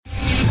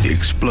The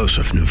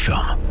explosive new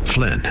film,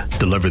 Flynn,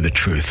 deliver the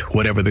truth,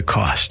 whatever the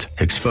cost,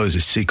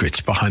 exposes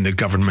secrets behind the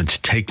government's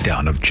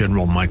takedown of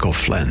General Michael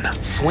Flynn.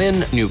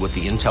 Flynn knew what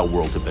the intel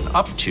world had been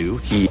up to.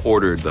 He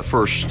ordered the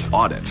first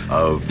audit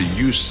of the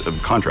use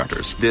of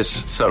contractors.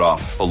 This set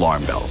off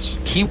alarm bells.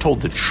 He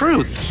told the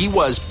truth. He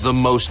was the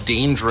most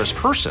dangerous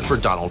person for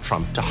Donald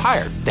Trump to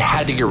hire. They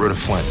had to get rid of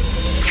Flynn.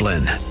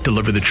 Flynn,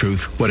 deliver the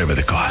truth, whatever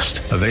the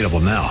cost. Available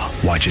now.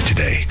 Watch it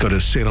today. Go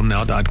to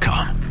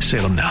salemnow.com.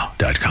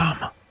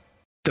 salemnow.com.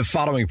 The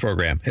following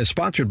program is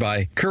sponsored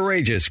by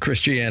Courageous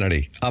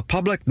Christianity, a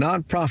public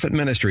nonprofit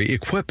ministry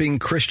equipping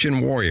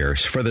Christian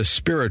warriors for the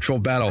spiritual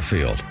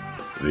battlefield.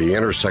 The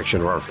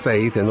intersection of our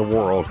faith and the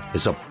world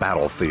is a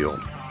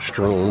battlefield,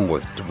 strewn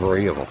with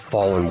debris of a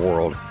fallen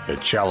world that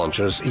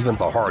challenges even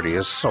the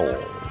hardiest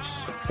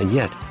souls. And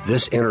yet,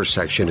 this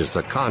intersection is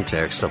the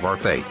context of our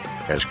faith.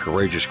 As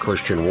courageous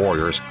Christian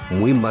warriors,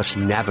 we must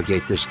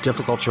navigate this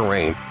difficult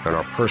terrain in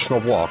our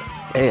personal walk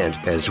and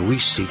as we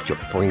seek to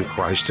bring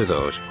Christ to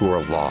those who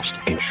are lost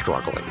and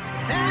struggling.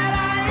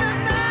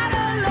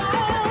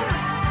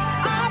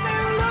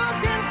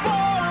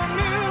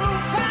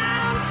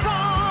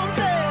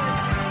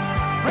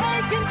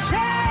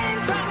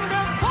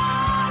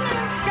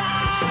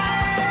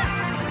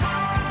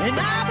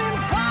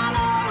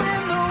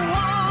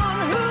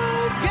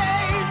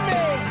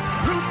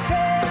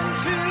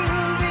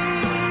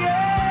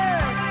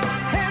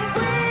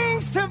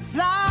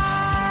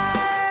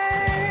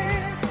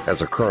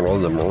 As a colonel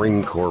in the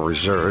Marine Corps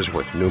Reserves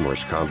with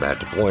numerous combat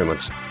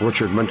deployments,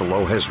 Richard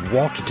Mendelow has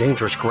walked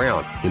dangerous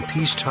ground in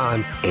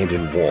peacetime and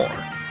in war.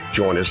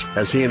 Join us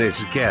as he and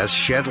his guests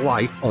shed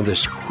light on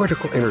this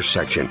critical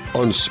intersection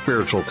on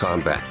spiritual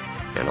combat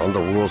and on the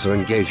rules of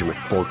engagement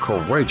for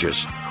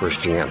courageous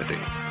Christianity.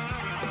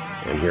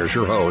 And here's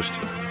your host,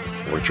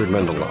 Richard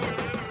Mendelow.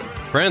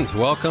 Friends,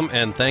 welcome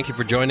and thank you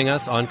for joining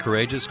us on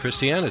Courageous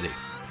Christianity.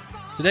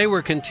 Today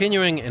we're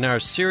continuing in our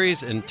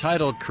series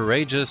entitled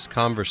Courageous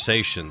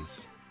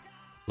Conversations,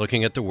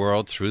 looking at the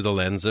world through the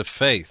lens of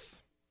faith.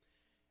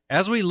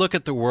 As we look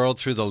at the world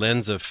through the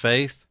lens of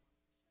faith,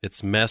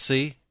 it's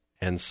messy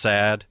and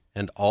sad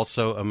and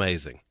also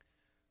amazing.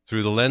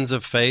 Through the lens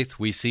of faith,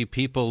 we see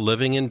people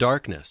living in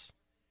darkness.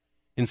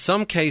 In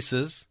some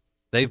cases,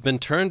 they've been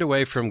turned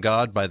away from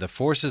God by the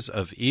forces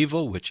of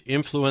evil which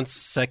influence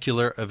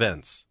secular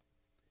events.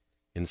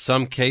 In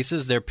some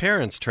cases, their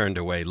parents turned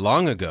away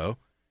long ago,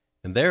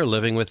 and they're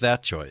living with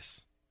that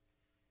choice.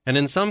 And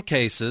in some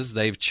cases,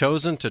 they've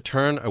chosen to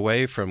turn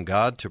away from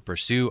God to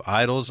pursue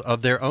idols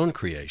of their own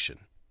creation.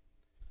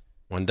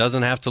 One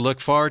doesn't have to look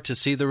far to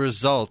see the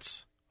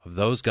results of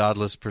those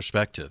godless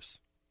perspectives.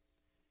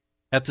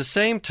 At the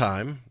same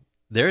time,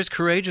 there's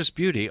courageous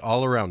beauty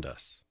all around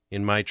us.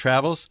 In my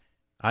travels,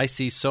 I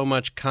see so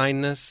much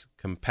kindness,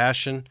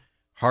 compassion,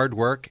 hard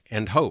work,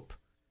 and hope.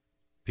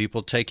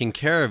 People taking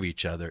care of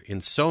each other in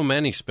so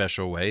many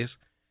special ways,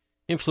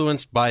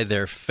 influenced by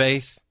their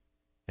faith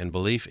and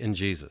belief in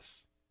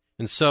Jesus.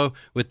 And so,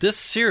 with this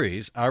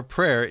series, our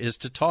prayer is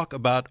to talk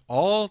about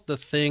all the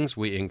things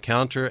we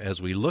encounter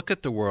as we look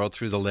at the world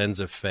through the lens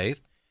of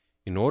faith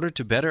in order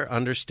to better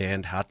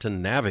understand how to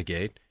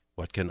navigate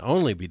what can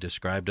only be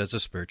described as a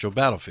spiritual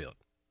battlefield.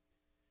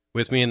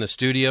 With me in the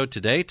studio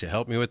today to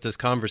help me with this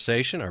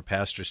conversation are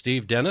Pastor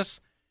Steve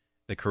Dennis,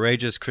 the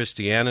Courageous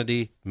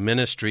Christianity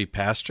Ministry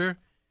pastor,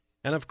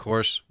 and of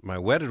course, my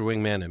wedded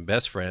wingman and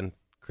best friend,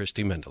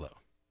 Christy Mendelow.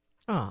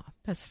 Oh,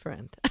 best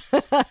friend.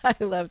 I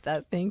love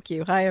that. Thank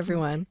you. Hi,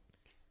 everyone.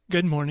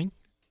 Good morning.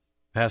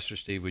 Pastor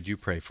Steve, would you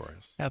pray for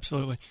us?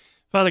 Absolutely.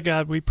 Father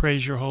God, we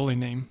praise your holy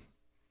name.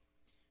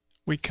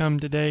 We come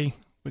today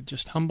with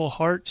just humble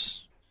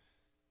hearts,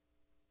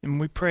 and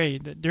we pray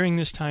that during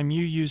this time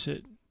you use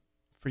it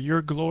for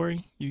your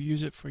glory, you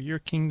use it for your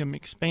kingdom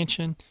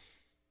expansion,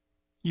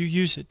 you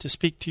use it to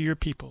speak to your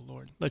people,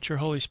 Lord. Let your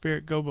Holy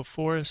Spirit go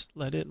before us.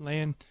 Let it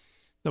land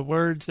the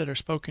words that are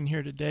spoken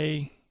here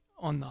today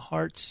on the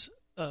hearts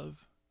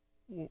of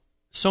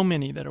so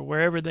many that are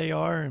wherever they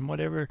are and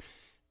whatever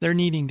they're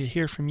needing to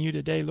hear from you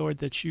today, Lord,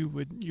 that you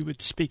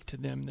would speak to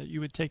them, that you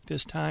would take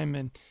this time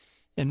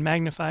and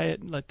magnify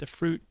it and let the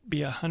fruit be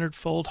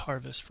 100-fold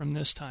harvest from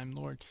this time,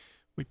 Lord.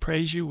 We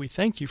praise you. We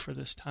thank you for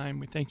this time.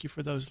 We thank you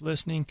for those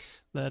listening.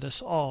 Let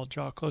us all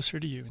draw closer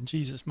to you. In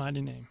Jesus'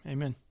 mighty name,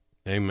 amen.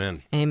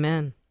 Amen.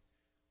 Amen.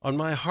 On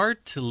my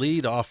heart to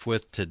lead off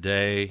with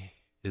today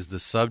is the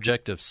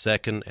subject of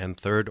second and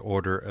third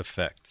order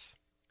effects.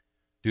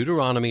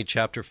 Deuteronomy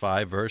chapter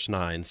 5, verse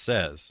 9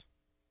 says,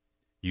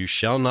 "You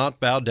shall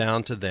not bow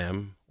down to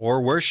them or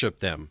worship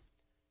them,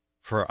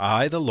 for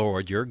I, the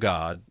Lord your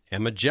God,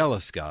 am a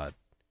jealous God,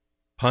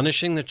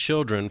 punishing the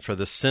children for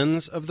the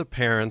sins of the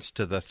parents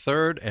to the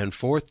third and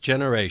fourth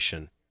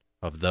generation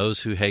of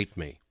those who hate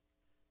me."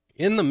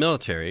 In the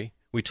military,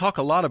 we talk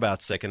a lot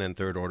about second and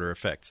third order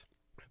effects.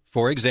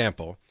 For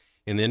example,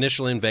 in the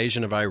initial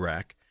invasion of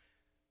Iraq,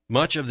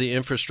 much of the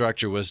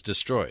infrastructure was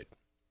destroyed.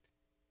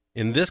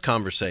 In this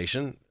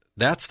conversation,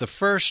 that's the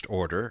first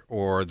order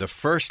or the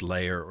first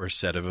layer or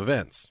set of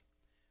events.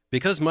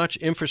 Because much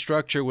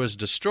infrastructure was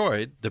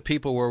destroyed, the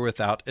people were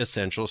without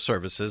essential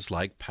services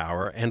like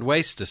power and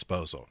waste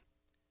disposal.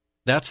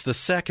 That's the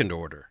second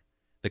order,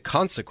 the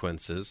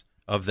consequences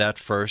of that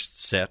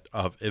first set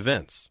of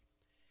events.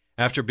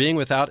 After being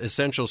without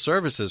essential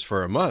services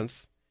for a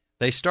month,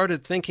 they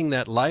started thinking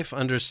that life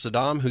under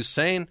Saddam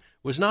Hussein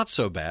was not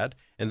so bad,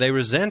 and they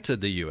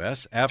resented the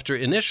U.S. after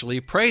initially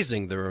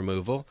praising the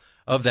removal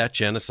of that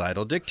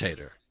genocidal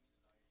dictator.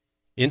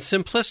 In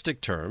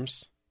simplistic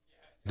terms,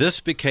 this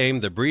became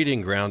the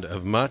breeding ground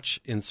of much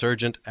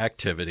insurgent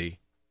activity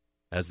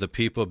as the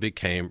people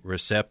became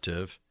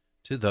receptive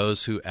to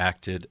those who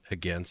acted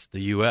against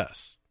the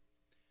U.S.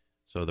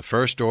 So the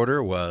first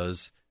order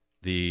was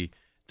the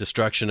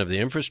destruction of the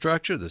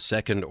infrastructure. The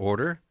second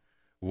order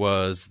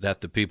was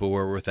that the people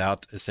were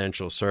without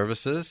essential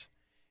services.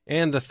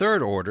 And the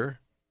third order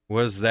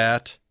was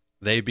that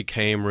they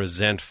became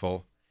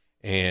resentful,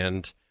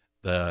 and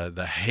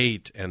the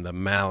hate and the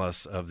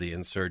malice of the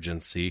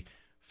insurgency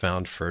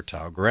found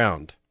fertile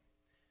ground.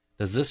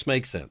 Does this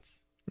make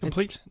sense?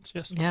 Complete sense,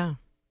 yes. Yeah.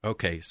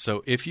 Okay,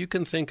 so if you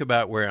can think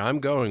about where I'm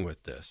going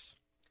with this,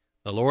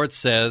 the Lord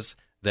says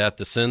that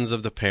the sins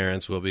of the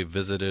parents will be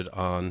visited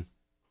on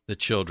the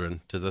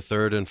children to the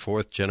third and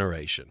fourth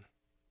generation.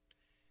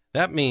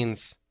 That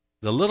means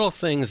the little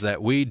things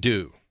that we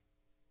do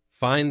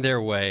find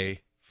their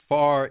way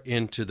far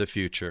into the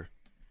future,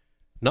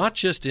 not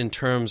just in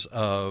terms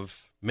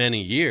of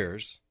many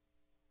years,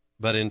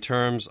 but in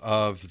terms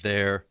of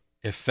their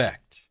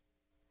effect.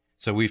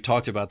 So we've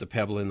talked about the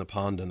pebble in the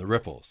pond and the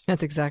ripples.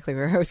 That's exactly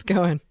where I was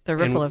going, the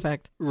ripple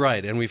effect.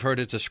 Right, and we've heard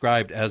it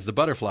described as the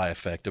butterfly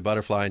effect. A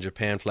butterfly in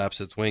Japan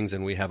flaps its wings,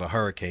 and we have a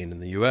hurricane in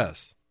the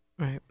U.S.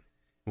 Right.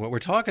 What we're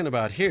talking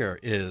about here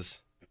is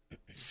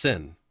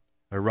sin,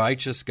 a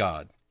righteous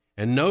God,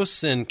 and no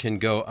sin can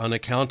go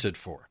unaccounted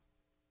for.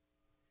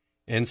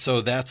 And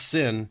so that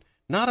sin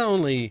not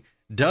only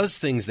does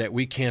things that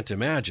we can't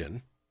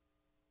imagine,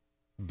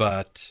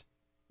 but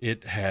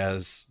it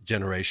has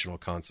generational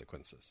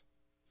consequences.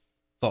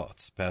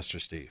 Thoughts, Pastor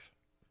Steve?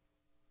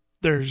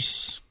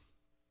 There's,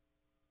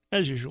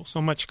 as usual,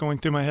 so much going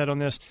through my head on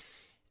this.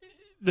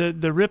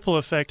 The ripple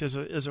effect is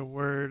a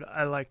word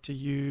I like to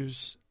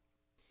use,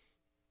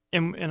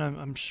 and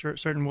I'm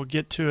certain we'll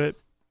get to it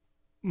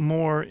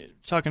more,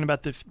 talking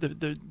about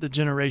the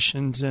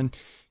generations. And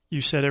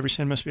you said every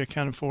sin must be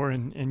accounted for,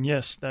 and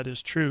yes, that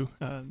is true.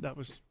 That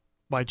was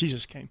why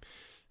Jesus came.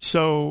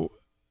 So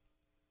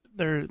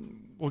there,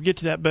 we'll get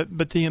to that.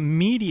 But the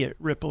immediate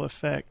ripple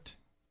effect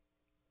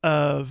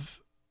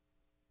of,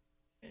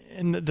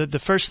 and the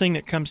first thing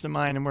that comes to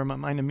mind, and where my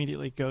mind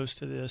immediately goes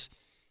to this,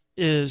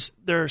 is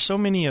there are so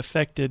many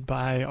affected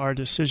by our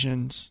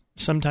decisions.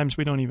 Sometimes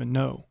we don't even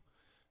know.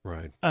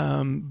 Right.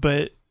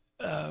 But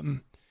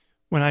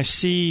when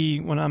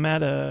I'm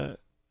at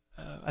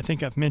I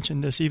think I've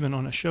mentioned this even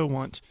on a show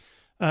once,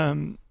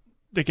 one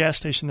of the gas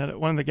stations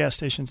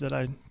that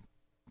I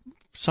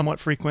somewhat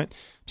frequent,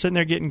 I'm sitting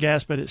there getting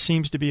gas, but it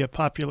seems to be a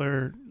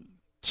popular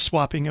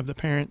swapping of the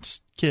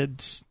parents'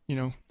 kids.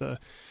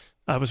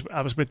 I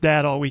was with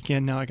Dad all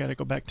weekend. Now I got to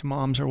go back to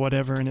Mom's or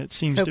whatever, and it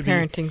seems to be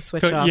co-parenting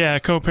switch off. Yeah,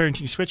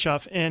 co-parenting switch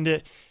off,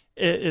 and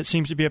it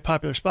seems to be a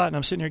popular spot. And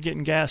I'm sitting there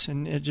getting gas,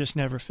 and it just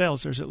never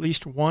fails. There's at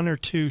least one or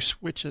two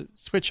switch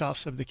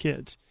offs of the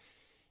kids,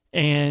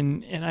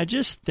 and I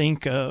just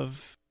think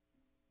of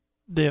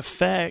the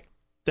effect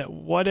that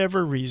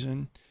whatever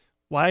reason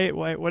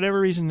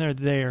they're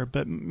there,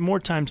 but more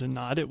times than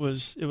not, it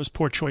was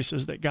poor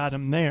choices that got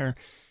them there.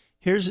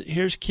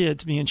 Here's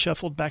kids being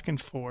shuffled back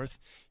and forth.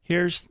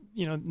 Here's,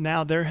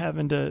 now they're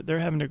having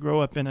to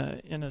grow up in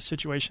a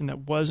situation that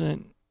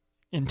wasn't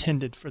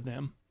intended for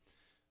them.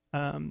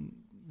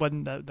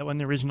 Wasn't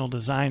the original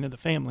design of the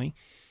family.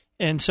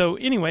 And so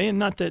anyway, and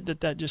not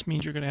that just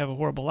means you're going to have a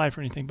horrible life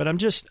or anything, but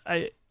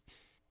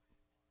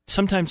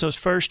sometimes those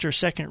first or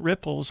second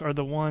ripples are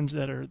the ones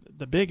that are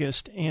the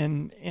biggest,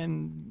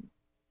 and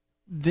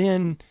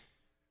then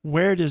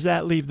where does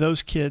that leave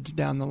those kids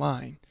down the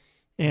line?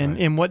 And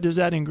right. And what does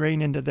that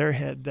ingrain into their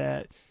head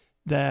that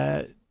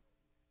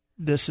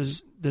this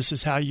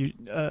is how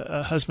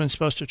a husband's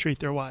supposed to treat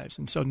their wives,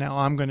 and so now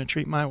I'm going to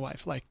treat my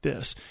wife like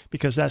this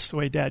because that's the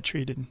way Dad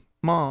treated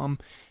Mom,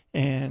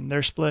 and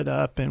they're split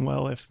up. And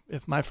well,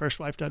 if my first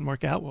wife doesn't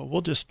work out, well,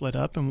 we'll just split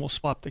up and we'll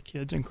swap the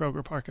kids in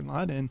Kroger parking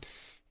lot,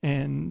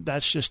 and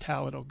that's just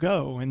how it'll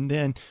go. And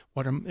then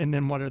what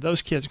are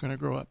those kids going to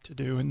grow up to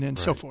do, and then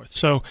so forth.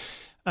 So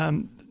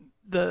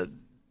the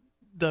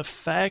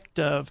fact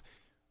of,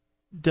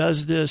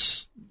 does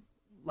this,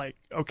 like,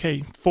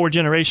 okay, 4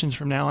 generations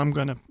from now,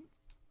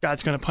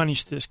 God's going to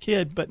punish this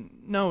kid? But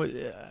no,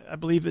 I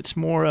believe it's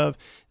more of,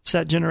 it's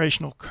that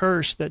generational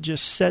curse that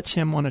just sets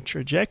him on a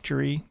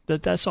trajectory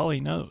that's all he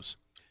knows.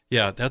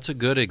 Yeah, that's a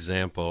good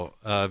example.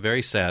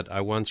 Very sad.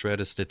 I once read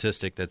a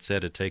statistic that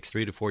said it takes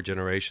 3 to 4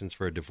 generations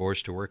for a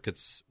divorce to work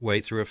its way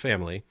through a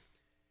family.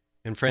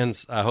 And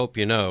friends, I hope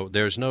you know,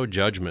 there's no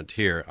judgment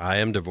here. I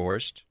am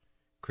divorced.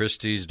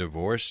 Christy's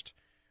divorced.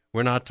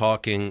 We're not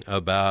talking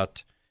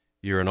about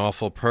you're an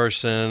awful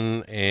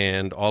person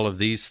and all of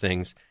these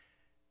things.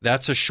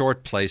 that's a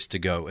short place to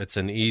go. It's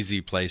an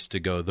easy place to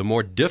go. The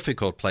more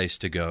difficult place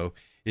to go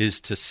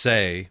is to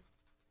say,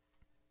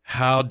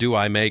 how do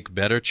I make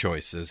better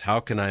choices? How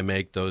can I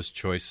make those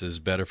choices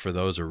better for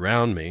those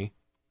around me?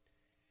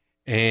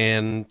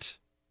 And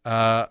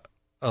a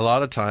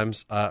lot of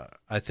times,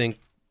 I think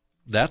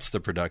that's the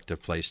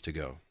productive place to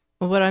go.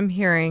 Well, what I'm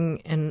hearing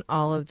in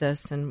all of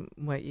this and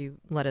what you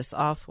let us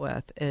off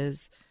with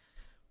is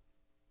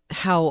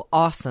how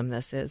awesome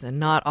this is, and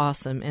not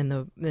awesome in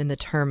the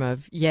term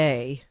of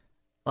yay,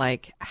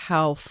 like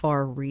how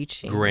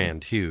far-reaching,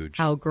 grand, huge,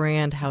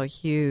 how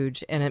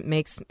huge, and it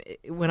makes,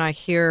 when I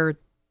hear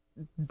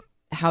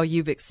how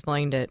you've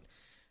explained it,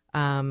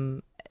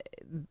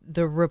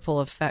 the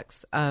ripple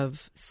effects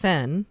of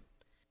sin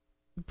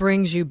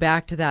brings you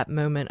back to that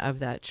moment of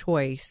that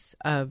choice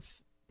of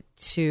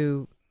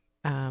to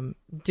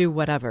do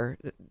whatever,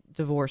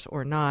 divorce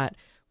or not.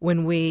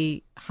 When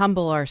we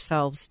humble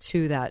ourselves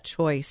to that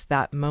choice,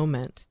 that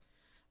moment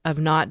of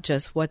not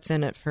just what's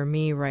in it for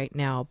me right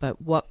now,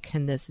 but what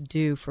can this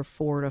do for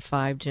 4 to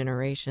 5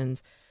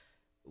 generations?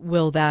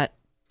 Will that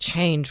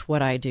change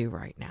what I do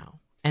right now?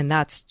 And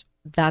that's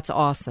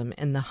awesome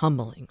in the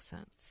humbling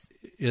sense.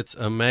 It's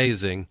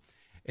amazing.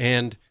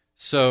 And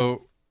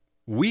so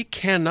we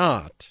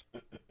cannot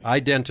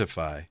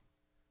identify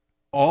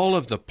all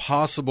of the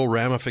possible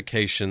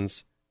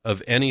ramifications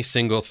of any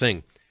single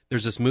thing.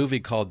 There's this movie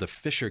called The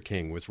Fisher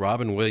King with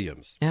Robin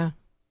Williams. Yeah.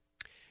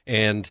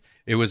 And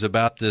it was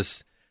about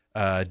this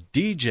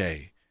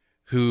DJ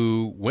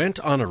who went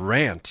on a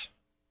rant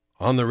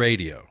on the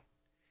radio.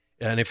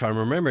 And if I'm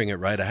remembering it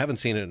right, I haven't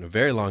seen it in a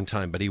very long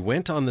time, but he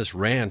went on this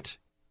rant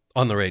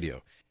on the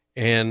radio.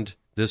 And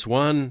this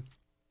one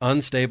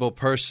unstable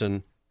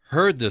person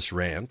heard this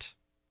rant,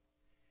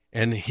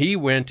 and he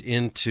went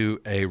into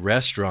a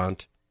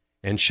restaurant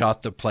and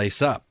shot the place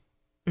up.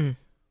 Mm.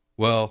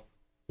 Well,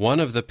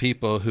 one of the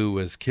people who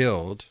was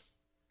killed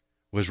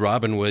was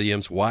Robin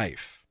Williams'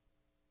 wife.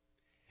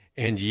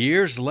 And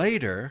years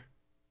later,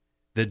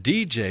 the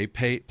DJ,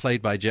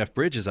 played by Jeff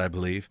Bridges, I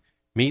believe,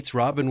 meets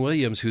Robin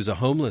Williams, who's a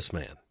homeless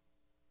man.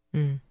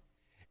 Mm.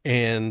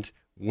 And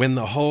when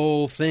the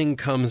whole thing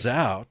comes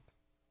out,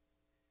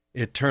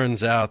 it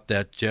turns out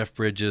that Jeff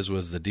Bridges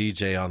was the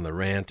DJ on the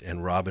rant,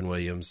 and Robin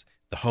Williams,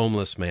 the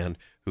homeless man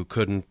who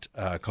couldn't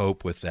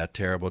cope with that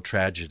terrible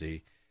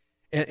tragedy.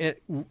 And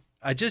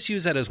I just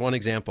use that as one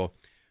example.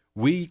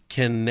 We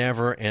can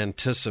never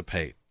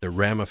anticipate the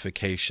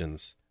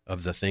ramifications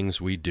of the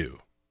things we do.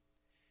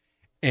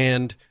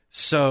 And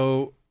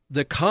so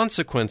the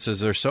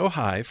consequences are so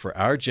high for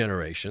our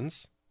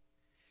generations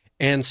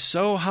and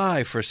so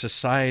high for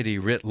society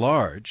writ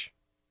large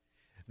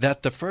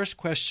that the first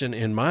question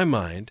in my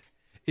mind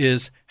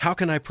is, how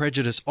can I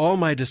prejudice all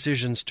my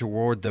decisions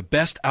toward the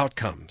best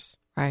outcomes?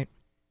 Right.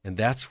 And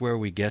that's where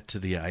we get to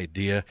the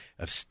idea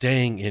of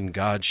staying in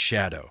God's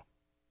shadow.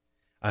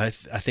 I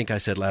think I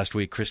said last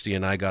week, Christy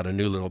and I got a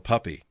new little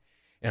puppy,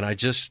 and I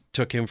just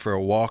took him for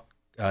a walk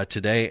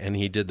today, and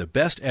he did the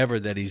best ever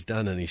that he's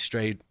done, and he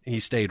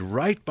stayed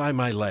right by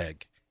my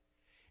leg.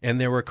 And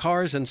there were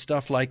cars and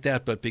stuff like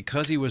that, but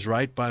because he was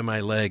right by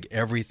my leg,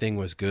 everything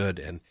was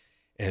good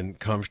and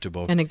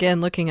comfortable. And again,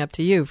 looking up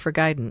to you for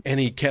guidance. And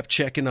he kept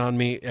checking on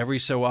me every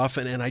so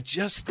often, and I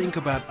just think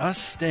about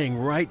us staying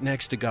right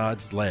next to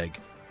God's leg,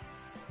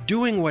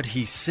 doing what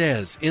he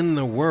says in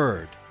the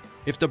Word.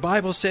 If the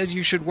Bible says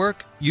you should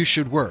work, you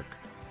should work.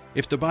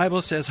 If the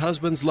Bible says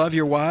husbands love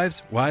your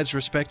wives, wives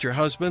respect your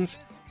husbands,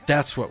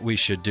 that's what we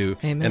should do.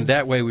 Amen. And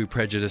that way we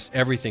prejudice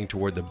everything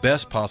toward the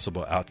best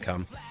possible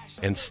outcome.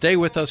 And stay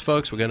with us,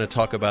 folks. We're going to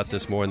talk about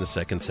this more in the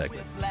second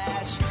segment.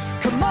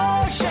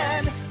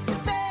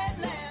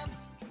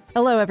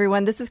 Hello,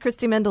 everyone. This is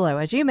Christy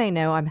Mendelow. As you may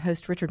know, I'm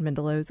host Richard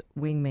Mendelow's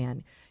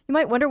Wingman. You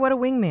might wonder what a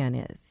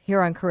wingman is.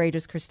 Here on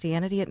Courageous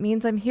Christianity, it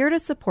means I'm here to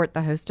support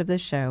the host of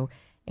this show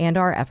and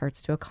our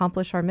efforts to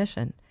accomplish our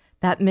mission.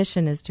 That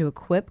mission is to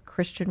equip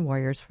Christian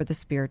warriors for the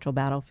spiritual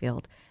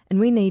battlefield, and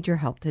we need your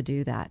help to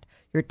do that.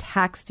 Your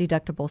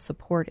tax-deductible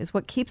support is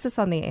what keeps us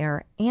on the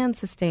air and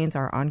sustains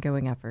our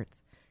ongoing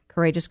efforts.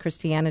 Courageous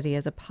Christianity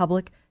is a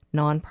public,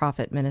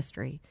 nonprofit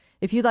ministry.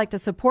 If you'd like to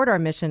support our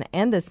mission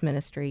and this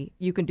ministry,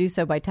 you can do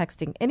so by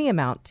texting any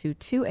amount to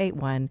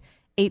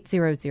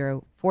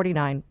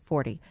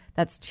 281-800-4940.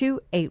 That's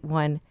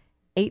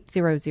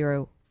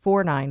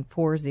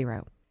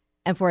 281-800-4940.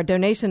 And for a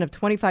donation of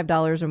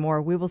 $25 or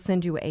more, we will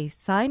send you a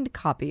signed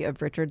copy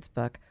of Richard's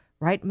book,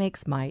 Right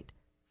Makes Might,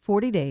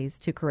 40 Days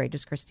to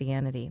Courageous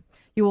Christianity.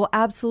 You will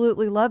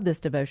absolutely love this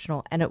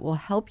devotional, and it will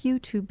help you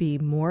to be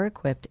more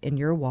equipped in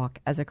your walk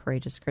as a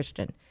courageous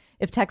Christian.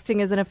 If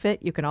texting isn't a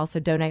fit, you can also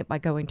donate by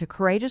going to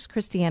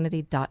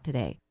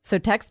courageouschristianity.today. So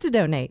text to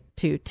donate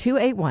to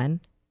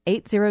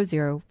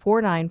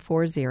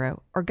 281-800-4940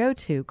 or go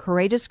to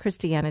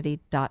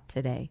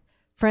courageouschristianity.today.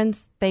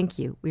 Friends, thank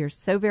you. We are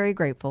so very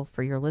grateful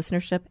for your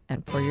listenership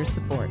and for your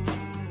support.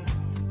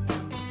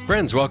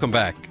 Friends, welcome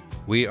back.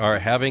 We are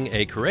having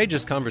a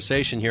courageous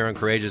conversation here on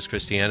Courageous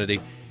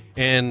Christianity,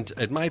 and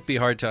it might be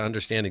hard to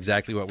understand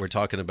exactly what we're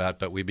talking about,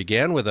 but we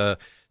began with a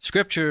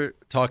scripture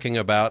talking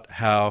about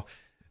how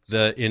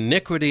the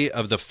iniquity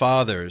of the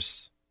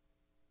fathers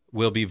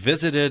will be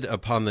visited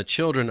upon the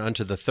children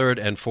unto the third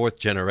and fourth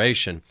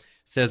generation.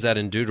 It says that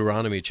in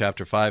Deuteronomy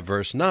chapter 5,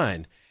 verse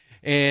 9.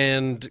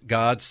 And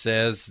God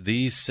says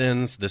these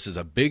sins, this is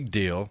a big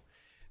deal.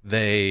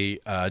 They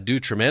do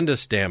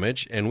tremendous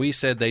damage, and we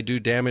said they do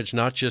damage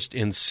not just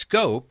in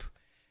scope,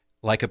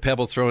 like a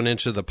pebble thrown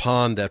into the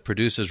pond that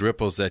produces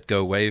ripples that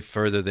go way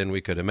further than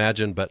we could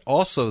imagine, but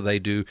also they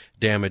do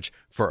damage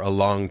for a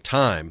long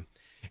time.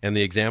 And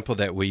the example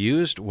that we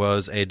used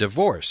was a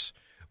divorce,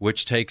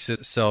 which takes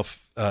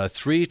itself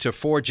 3 to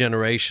 4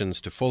 generations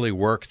to fully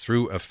work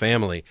through a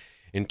family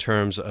in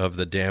terms of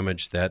the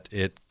damage that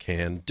it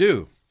can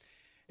do.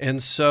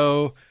 And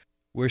so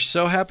we're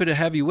so happy to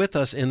have you with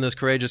us in this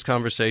courageous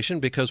conversation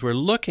because we're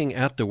looking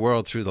at the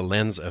world through the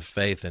lens of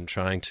faith and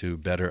trying to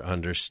better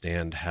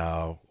understand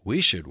how we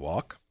should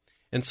walk.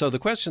 And so the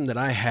question that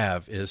I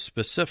have is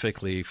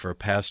specifically for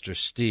Pastor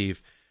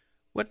Steve.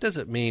 What does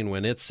it mean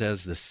when it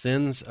says the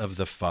sins of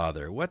the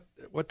father? What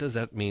does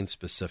that mean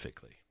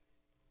specifically?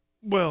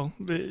 Well,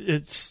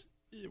 it's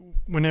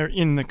when they're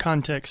in the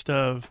context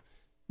of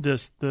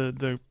this,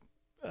 the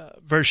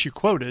verse you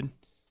quoted,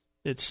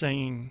 it's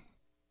saying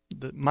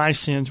that my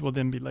sins will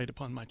then be laid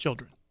upon my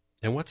children.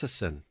 And what's a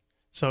sin?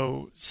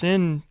 So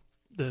sin,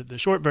 the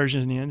short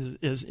version in the end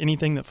is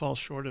anything that falls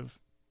short of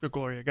the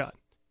glory of God.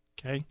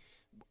 Okay,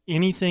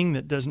 anything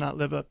that does not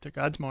live up to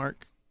God's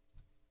mark,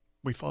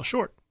 we fall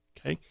short.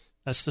 Okay,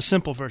 that's the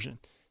simple version.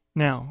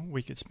 Now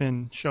we could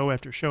spend show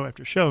after show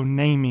after show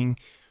naming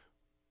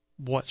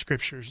what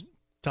Scripture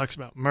talks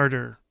about: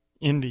 murder,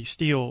 envy,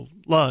 steal,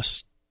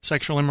 lust,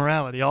 sexual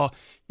immorality. All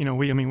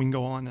we can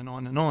go on and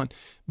on and on.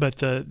 But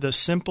the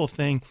simple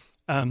thing,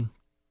 and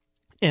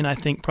I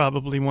think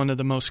probably one of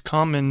the most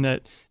common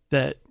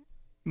that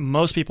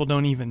most people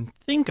don't even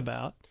think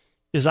about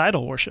is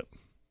idol worship.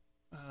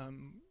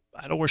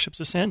 Idol worship's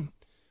a sin.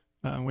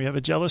 We have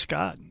a jealous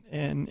God,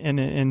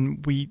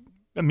 and we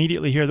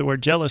immediately hear the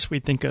word jealous, we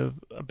think of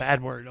a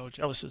bad word. Oh,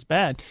 jealous is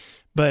bad.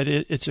 But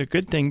it's a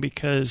good thing,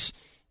 because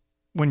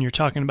when you're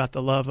talking about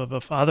the love of a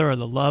father or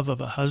the love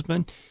of a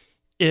husband,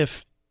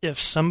 if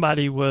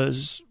somebody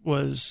was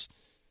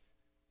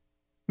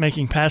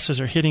making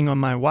passes or hitting on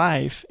my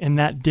wife and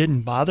that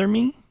didn't bother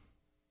me,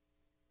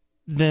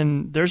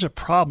 then there's a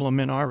problem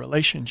in our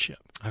relationship.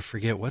 I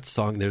forget what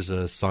song. There's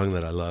a song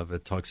that I love.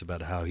 It talks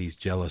about how he's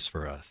jealous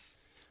for us.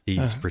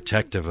 He's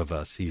protective of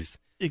us.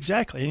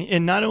 Exactly.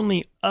 And not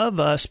only of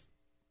us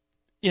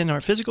in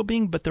our physical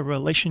being, but the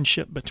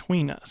relationship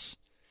between us.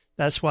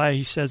 That's why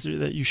he says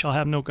that you shall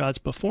have no gods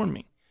before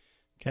me.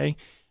 Okay?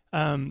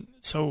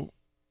 So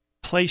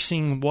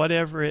placing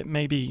whatever it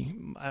may be,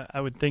 I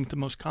would think the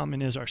most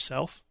common is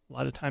ourself. A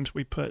lot of times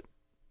we put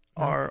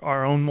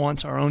our own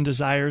wants, our own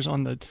desires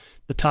on the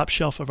top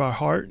shelf of our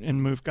heart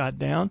and move God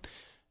down.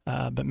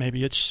 But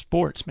maybe it's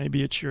sports,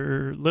 maybe it's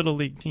your little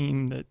league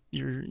team that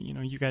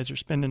you guys are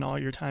spending all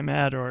your time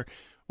at, or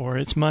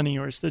it's money,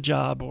 or it's the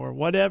job, or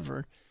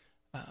whatever.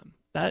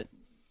 That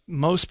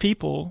most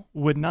people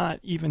would not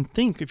even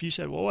think. If you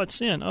said, "Well, what's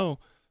sin?" "Oh,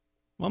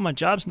 well, my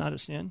job's not a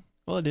sin."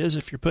 Well, it is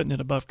if you're putting it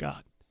above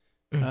God.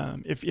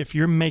 If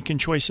you're making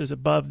choices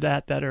above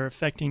that are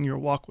affecting your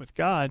walk with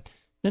God,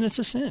 then it's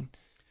a sin.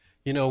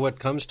 You know, what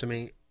comes to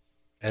me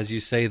as you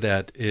say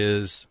that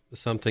is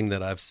something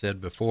that I've said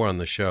before on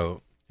the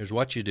show. There's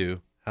what you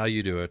do, how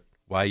you do it,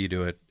 why you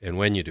do it, and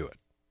when you do it.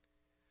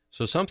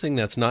 So something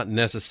that's not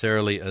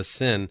necessarily a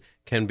sin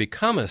can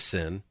become a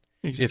sin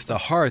if the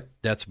heart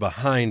that's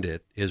behind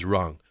it is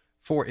wrong.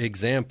 For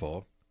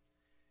example,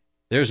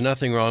 there's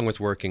nothing wrong with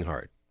working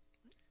hard.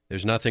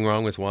 There's nothing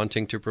wrong with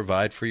wanting to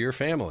provide for your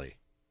family.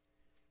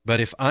 But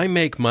if I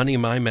make money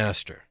my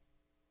master,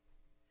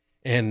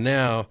 and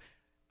now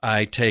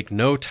I take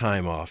no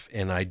time off,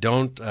 and I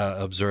don't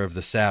observe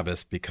the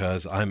Sabbath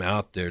because I'm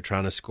out there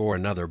trying to score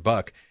another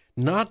buck,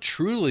 not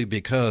truly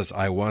because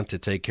I want to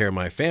take care of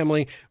my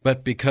family,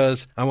 but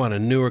because I want a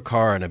newer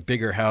car and a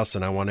bigger house,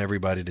 and I want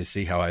everybody to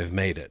see how I've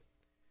made it.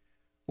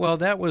 Well,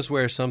 that was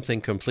where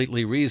something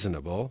completely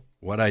reasonable,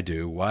 what I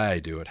do, why I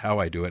do it, how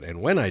I do it,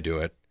 and when I do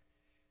it,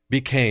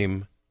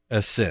 became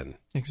a sin.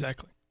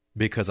 Exactly.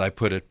 Because I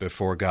put it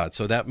before God.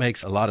 So that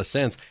makes a lot of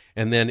sense.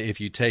 And then if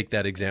you take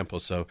that example,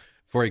 so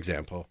for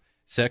example,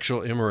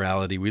 sexual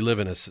immorality, we live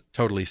in a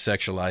totally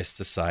sexualized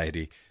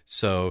society,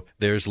 so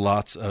there's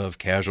lots of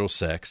casual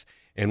sex,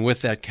 and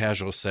with that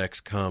casual sex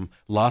come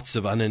lots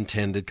of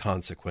unintended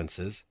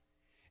consequences.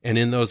 And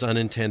in those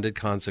unintended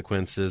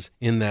consequences,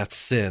 in that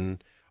sin,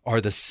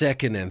 are the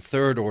second and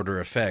third order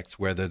effects,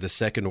 whether the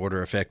second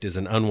order effect is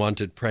an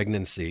unwanted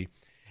pregnancy,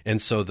 and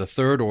so the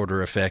third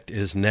order effect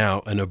is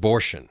now an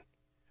abortion,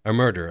 a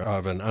murder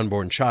of an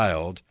unborn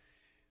child,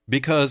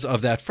 because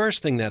of that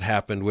first thing that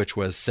happened, which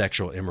was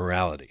sexual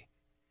immorality.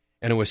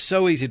 And it was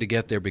so easy to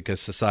get there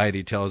because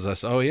society tells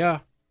us, oh yeah,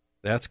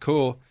 that's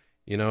cool.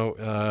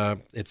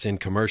 It's in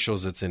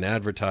commercials, it's in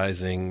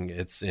advertising,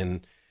 it's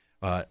in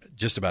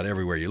just about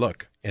everywhere you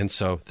look. And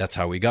so that's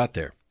how we got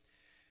there.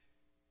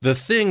 The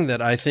thing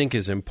that I think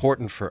is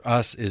important for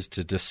us is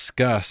to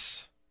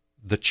discuss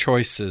the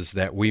choices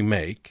that we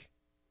make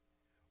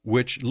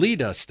which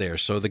lead us there.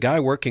 So the guy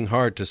working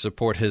hard to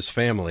support his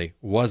family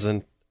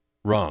wasn't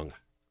wrong.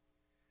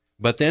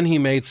 But then he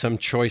made some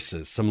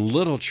choices, some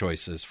little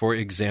choices. For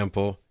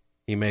example,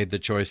 he made the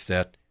choice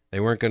that they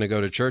weren't going to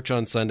go to church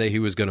on Sunday. He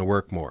was going to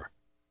work more.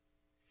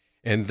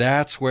 And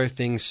that's where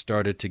things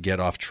started to get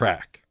off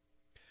track.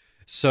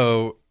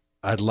 So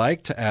I'd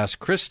like to ask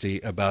Christy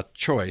about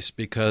choice,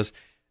 because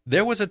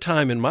there was a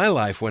time in my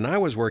life when I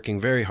was working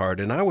very hard,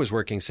 and I was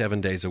working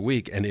 7 days a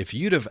week. And if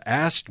you'd have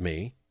asked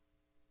me,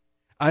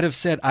 I'd have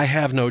said, I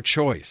have no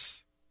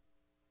choice.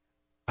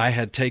 I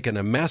had taken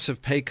a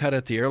massive pay cut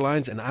at the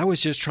airlines, and I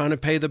was just trying to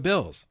pay the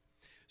bills.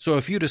 So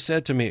if you'd have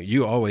said to me,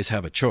 you always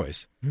have a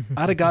choice,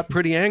 I'd have got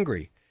pretty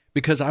angry,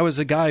 because I was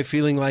a guy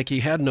feeling like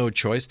he had no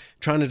choice,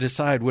 trying to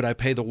decide, would I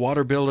pay the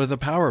water bill or the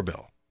power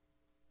bill?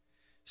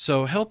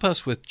 So help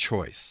us with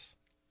choice.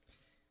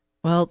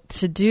 Well,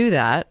 to do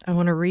that, I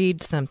want to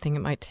read something.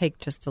 It might take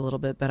just a little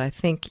bit, but I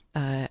think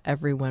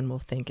everyone will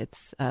think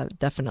it's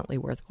definitely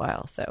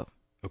worthwhile. So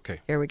okay,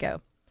 here we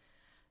go.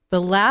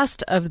 The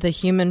last of the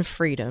human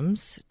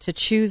freedoms, to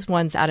choose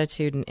one's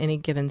attitude in any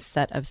given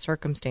set of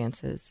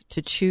circumstances,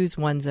 to choose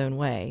one's own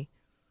way.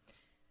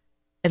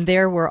 And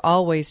there were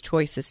always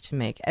choices to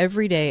make.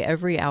 Every day,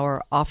 every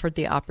hour offered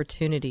the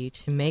opportunity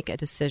to make a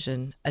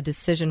decision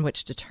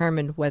which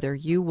determined whether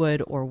you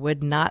would or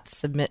would not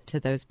submit to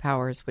those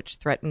powers which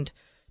threatened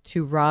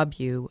to rob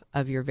you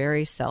of your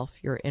very self,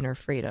 your inner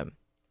freedom.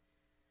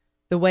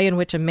 The way in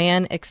which a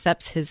man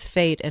accepts his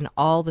fate and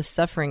all the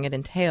suffering it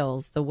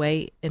entails, the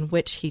way in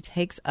which he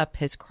takes up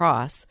his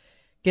cross,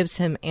 gives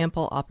him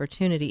ample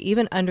opportunity,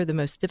 even under the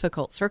most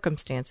difficult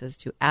circumstances,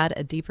 to add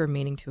a deeper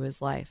meaning to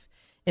his life.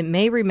 It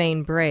may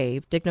remain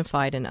brave,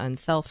 dignified, and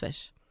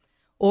unselfish.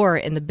 Or,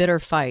 in the bitter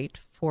fight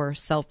for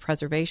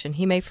self-preservation,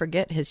 he may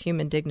forget his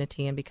human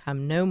dignity and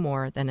become no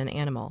more than an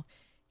animal.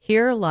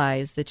 Here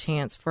lies the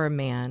chance for a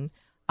man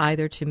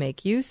either to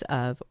make use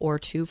of or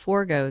to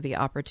forego the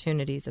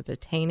opportunities of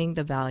attaining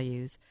the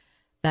values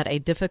that a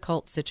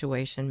difficult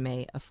situation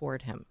may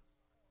afford him.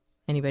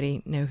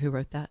 Anybody know who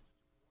wrote that?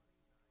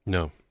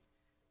 No.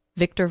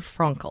 Viktor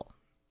Frankl.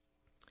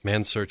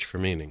 Man's Search for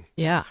Meaning.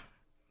 Yeah.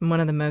 One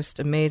of the most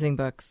amazing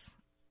books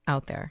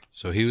out there.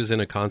 So he was in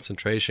a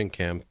concentration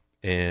camp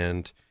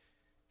and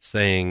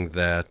saying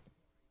that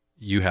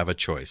you have a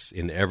choice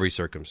in every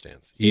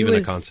circumstance, even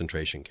a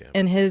concentration camp.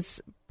 And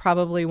his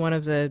probably one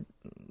of the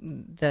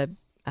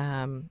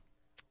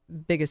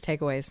biggest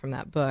takeaways from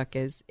that book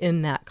is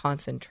in that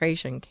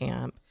concentration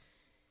camp.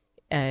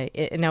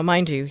 Now,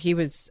 mind you, he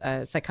was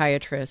a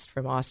psychiatrist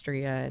from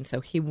Austria, and so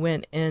he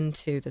went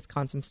into this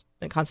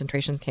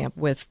concentration camp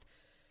with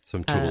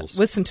some tools.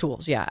 With some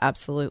tools, yeah,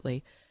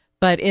 absolutely.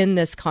 But in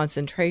this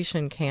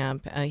concentration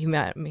camp, he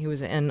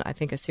was in, I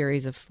think, a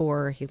series of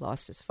 4. He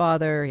lost his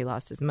father, he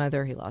lost his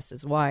mother, he lost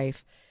his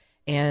wife,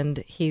 and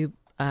he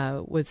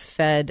was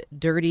fed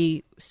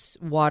dirty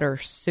water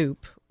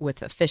soup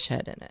with a fish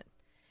head in it.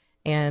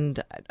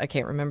 And I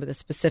can't remember the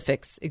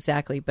specifics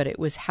exactly, but it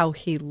was how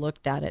he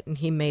looked at it, and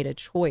he made a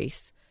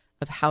choice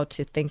of how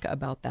to think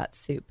about that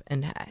soup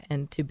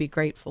and to be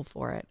grateful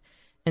for it.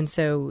 And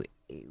so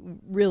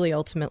really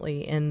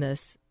ultimately in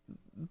this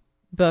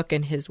book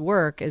and his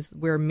work is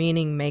we're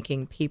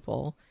meaning-making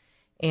people.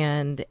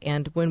 And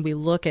when we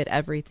look at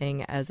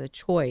everything as a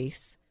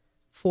choice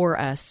for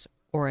us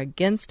or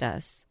against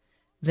us,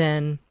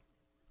 then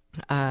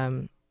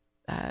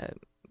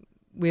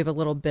we have a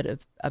little bit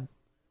of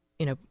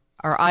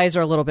our eyes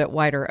are a little bit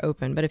wider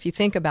open. But if you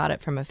think about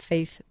it from a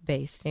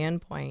faith-based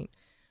standpoint,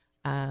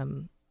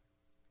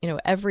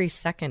 every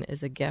second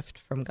is a gift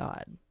from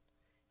God.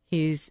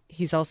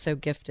 He's also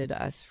gifted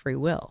us free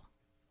will.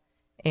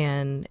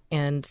 And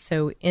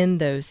so in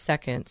those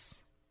seconds,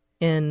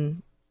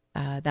 in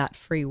that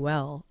free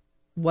will,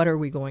 what are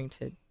we going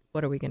to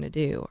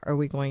do? Are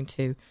we going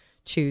to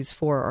choose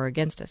for or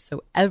against us?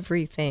 So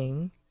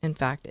everything, in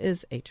fact,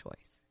 is a choice.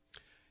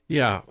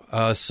 Yeah.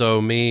 So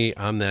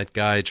I'm that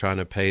guy trying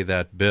to pay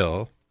that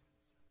bill.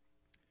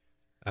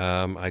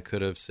 I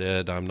could have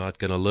said, I'm not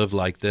going to live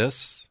like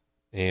this,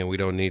 and we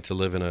don't need to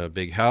live in a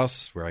big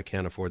house where I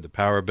can't afford the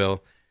power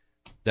bill.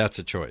 That's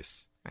a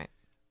choice. Right.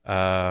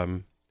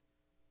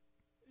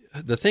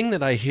 The thing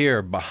that I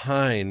hear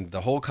behind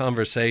the whole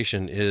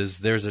conversation is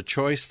there's a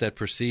choice that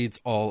precedes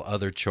all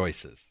other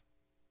choices.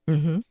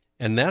 Mm-hmm.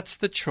 And that's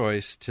the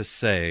choice to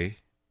say,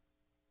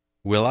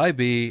 will I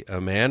be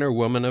a man or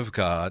woman of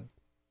God,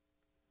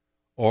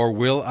 or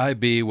will I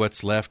be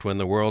what's left when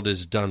the world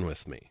is done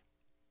with me?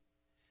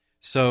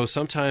 So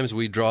sometimes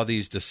we draw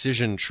these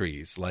decision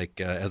trees,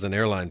 like as an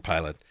airline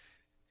pilot.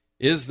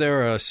 Is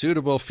there a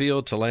suitable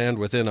field to land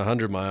within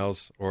 100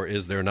 miles, or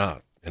is there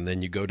not? And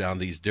then you go down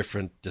these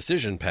different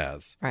decision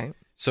paths. Right.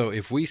 So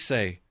if we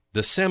say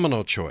the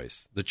seminal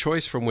choice, the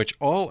choice from which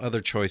all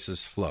other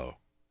choices flow,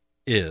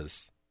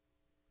 is,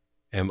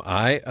 am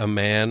I a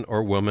man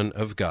or woman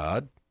of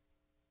God?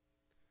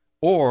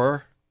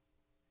 Or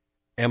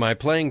am I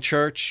playing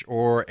church,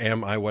 or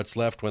am I what's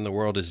left when the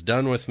world is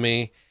done with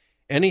me?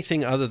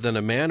 Anything other than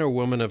a man or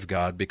woman of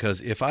God,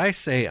 because if I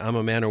say I'm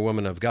a man or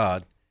woman of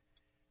God,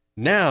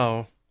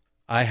 now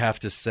I have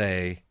to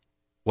say,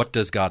 what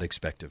does God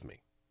expect of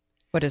me?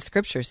 What does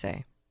Scripture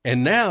say?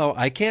 And now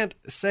I can't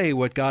say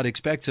what God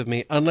expects of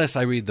me unless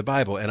I read the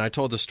Bible. And I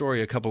told the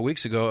story a couple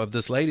weeks ago of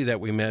this lady that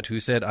we met who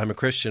said, I'm a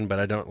Christian, but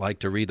I don't like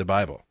to read the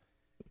Bible.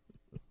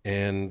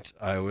 And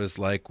I was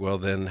like, well,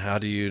 then how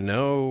do you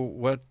know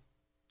what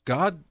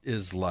God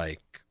is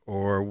like,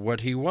 or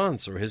what he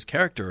wants, or his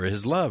character, or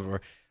his love, or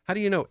how do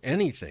you know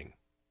anything?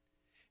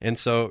 And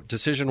so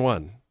decision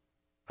 1,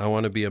 I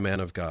want to be a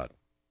man of God.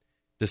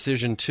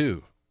 Decision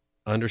 2,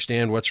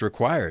 understand what's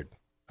required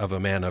of a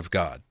man of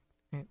God.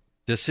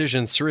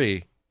 Decision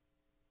 3,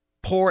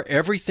 pour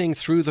everything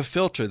through the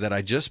filter that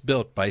I just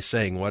built by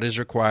saying what is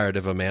required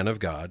of a man of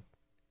God.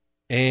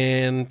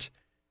 And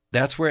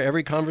that's where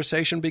every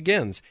conversation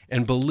begins.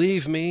 And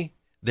believe me,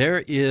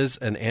 there is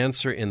an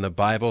answer in the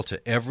Bible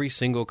to every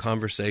single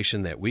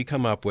conversation that we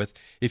come up with.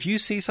 If you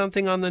see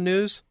something on the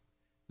news,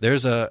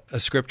 there's a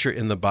scripture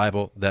in the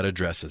Bible that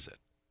addresses it.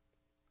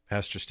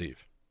 Pastor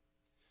Steve.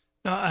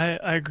 No, I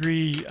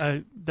agree.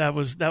 That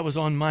was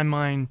on my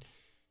mind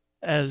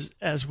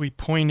as we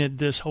pointed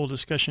this whole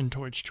discussion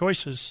towards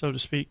choices, so to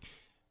speak.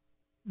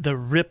 The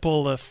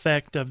ripple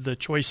effect of the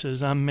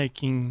choices I'm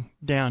making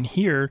down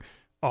here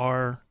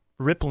are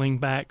rippling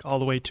back all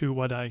the way to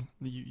what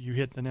you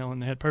hit the nail on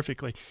the head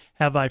perfectly.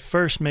 Have I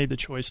first made the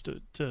choice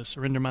to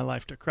surrender my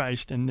life to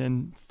Christ and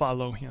then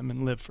follow him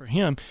and live for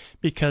him?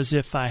 Because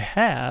if I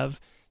have,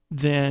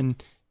 then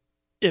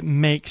it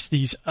makes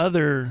these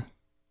other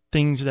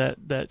things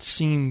that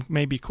seem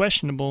maybe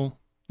questionable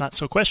not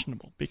so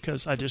questionable,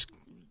 because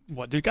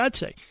what did God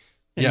say?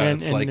 And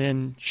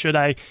then should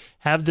I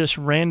have this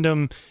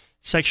random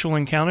sexual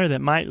encounter that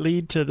might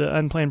lead to the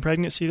unplanned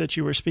pregnancy that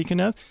you were speaking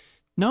of?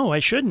 No, I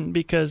shouldn't,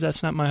 because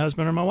that's not my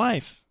husband or my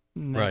wife.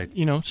 Right.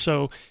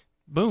 So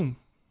boom,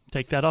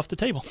 take that off the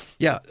table.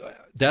 Yeah,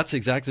 that's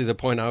exactly the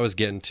point I was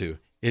getting to.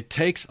 It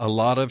takes a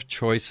lot of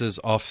choices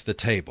off the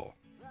table.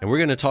 And we're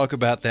going to talk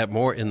about that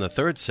more in the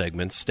third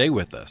segment. Stay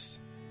with us.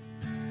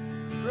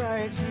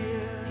 Right here.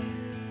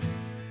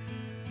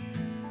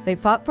 They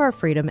fought for our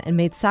freedom and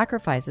made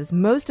sacrifices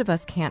most of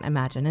us can't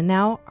imagine, and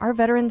now our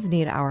veterans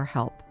need our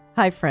help.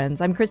 Hi, friends.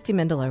 I'm Christy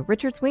Mendelow,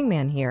 Richard's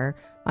wingman here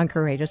on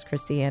Courageous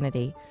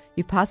Christianity.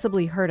 You've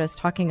possibly heard us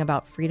talking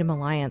about Freedom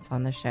Alliance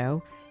on the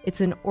show.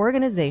 It's an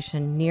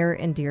organization near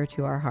and dear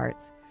to our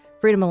hearts.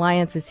 Freedom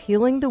Alliance is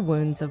healing the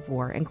wounds of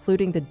war,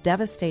 including the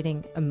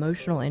devastating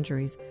emotional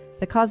injuries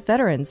that cause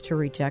veterans to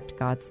reject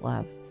God's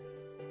love.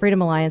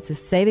 Freedom Alliance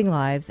is saving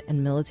lives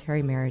and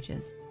military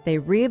marriages. They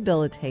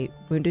rehabilitate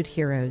wounded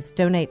heroes,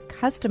 donate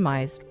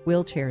customized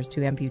wheelchairs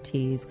to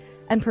amputees,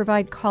 and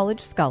provide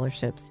college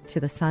scholarships to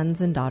the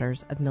sons and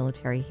daughters of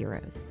military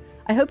heroes.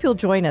 I hope you'll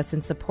join us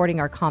in supporting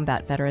our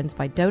combat veterans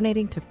by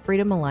donating to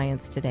Freedom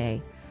Alliance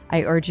today.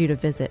 I urge you to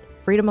visit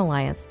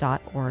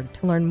freedomalliance.org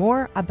to learn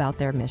more about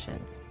their mission.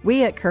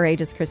 We at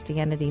Courageous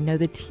Christianity know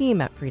the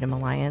team at Freedom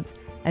Alliance,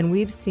 and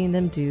we've seen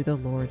them do the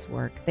Lord's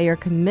work. They are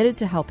committed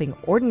to helping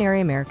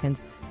ordinary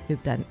Americans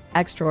who've done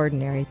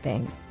extraordinary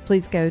things.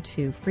 Please go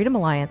to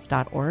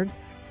freedomalliance.org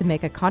to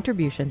make a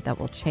contribution that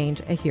will change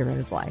a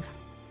hero's life.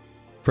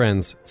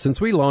 Friends,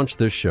 since we launched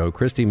this show,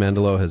 Christy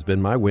Mendelow has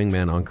been my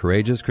wingman on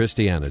Courageous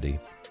Christianity.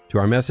 To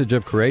our message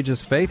of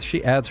courageous faith,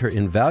 she adds her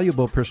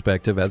invaluable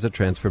perspective as a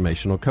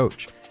transformational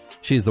coach.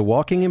 She's the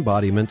walking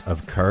embodiment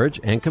of courage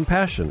and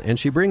compassion, and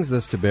she brings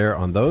this to bear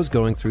on those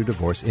going through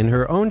divorce in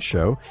her own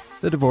show,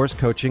 The Divorce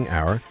Coaching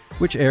Hour,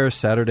 which airs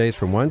Saturdays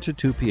from 1 to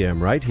 2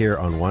 p.m. right here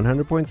on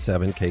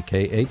 100.7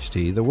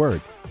 KKHT, The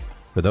Word.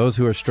 For those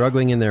who are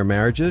struggling in their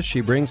marriages,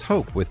 she brings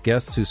hope with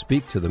guests who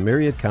speak to the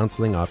myriad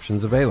counseling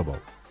options available.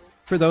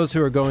 For those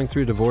who are going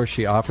through divorce,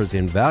 she offers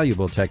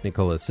invaluable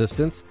technical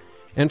assistance.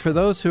 And for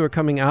those who are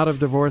coming out of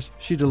divorce,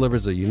 she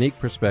delivers a unique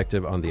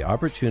perspective on the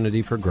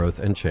opportunity for growth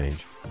and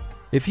change.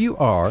 If you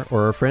are,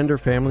 or a friend or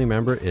family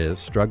member is,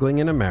 struggling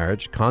in a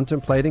marriage,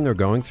 contemplating or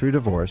going through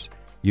divorce,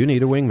 you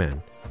need a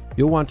wingman.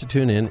 You'll want to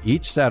tune in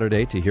each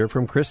Saturday to hear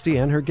from Christy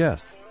and her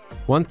guests.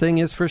 One thing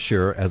is for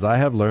sure, as I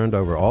have learned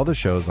over all the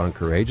shows on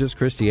Courageous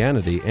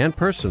Christianity and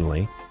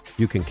personally,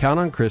 you can count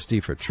on Christy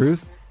for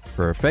truth,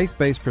 for a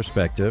faith-based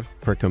perspective,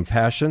 for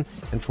compassion,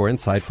 and for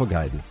insightful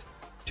guidance.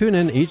 Tune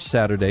in each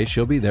Saturday.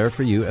 She'll be there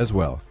for you as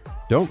well.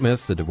 Don't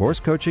miss the Divorce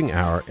Coaching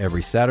Hour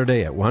every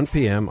Saturday at 1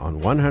 p.m. on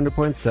 100.7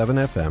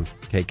 FM,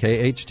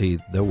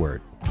 KKHT, The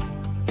Word.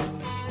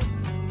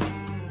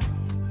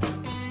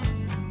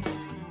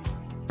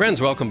 Friends,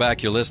 welcome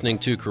back. You're listening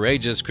to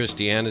Courageous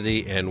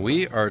Christianity, and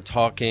we are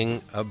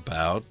talking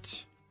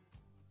about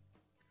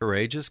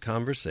courageous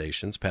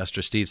conversations.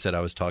 Pastor Steve said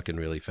I was talking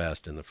really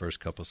fast in the first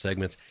couple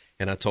segments,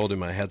 and I told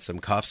him I had some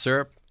cough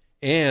syrup,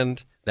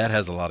 and that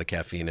has a lot of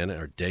caffeine in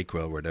it, or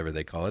Dayquil, whatever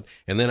they call it,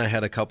 and then I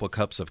had a couple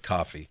cups of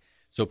coffee.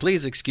 So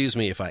please excuse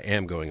me if I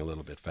am going a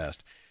little bit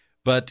fast.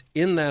 But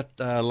in that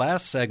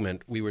last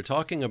segment, we were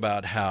talking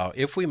about how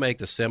if we make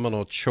the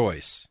seminal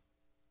choice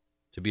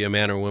to be a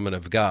man or woman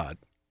of God,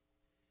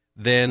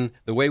 then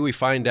the way we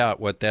find out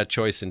what that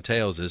choice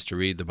entails is to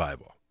read the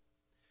Bible.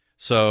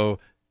 So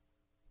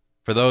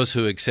for those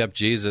who accept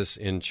Jesus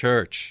in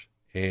church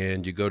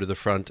and you go to the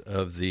front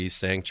of the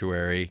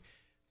sanctuary,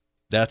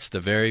 that's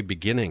the very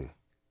beginning.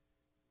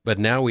 But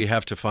now we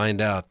have to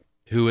find out,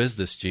 who is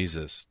this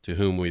Jesus to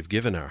whom we've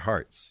given our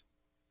hearts?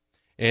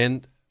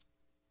 And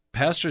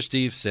Pastor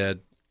Steve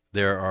said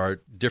there are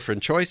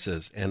different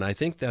choices, and I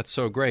think that's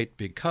so great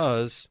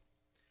because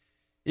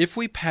if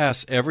we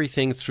pass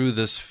everything through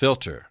this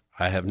filter,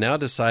 I have now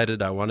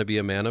decided I want to be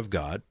a man of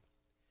God,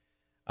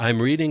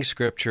 I'm reading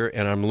Scripture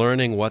and I'm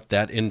learning what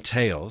that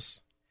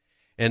entails,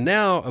 and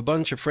now a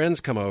bunch of friends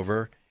come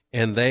over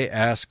and they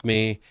ask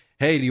me,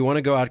 hey, do you want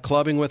to go out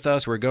clubbing with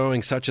us? We're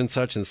going such and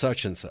such and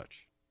such and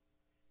such.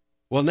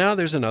 Well, now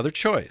there's another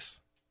choice.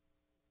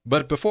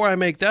 But before I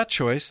make that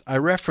choice, I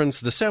reference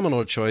the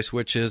seminal choice,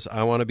 which is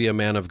I want to be a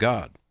man of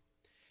God.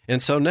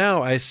 And so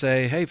now I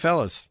say, hey,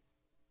 fellas,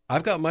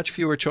 I've got much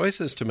fewer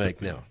choices to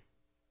make now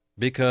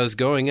because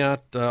going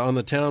out on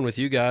the town with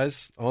you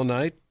guys all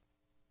night,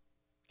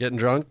 getting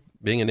drunk,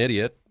 being an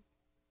idiot,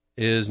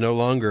 is no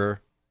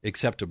longer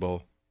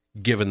acceptable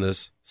given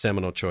this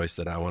seminal choice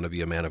that I want to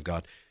be a man of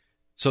God.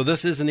 So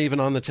this isn't even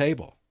on the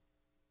table.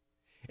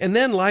 And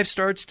then life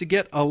starts to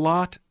get a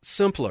lot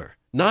simpler,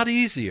 not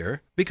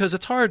easier, because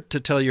it's hard to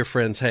tell your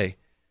friends, hey,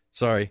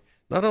 sorry,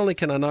 not only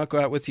can I not go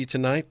out with you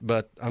tonight,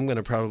 but I'm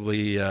going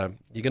to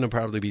you're going to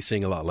probably be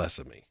seeing a lot less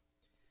of me.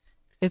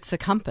 It's a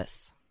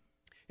compass.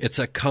 It's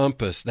a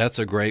compass. That's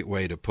a great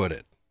way to put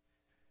it.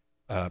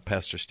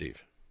 Pastor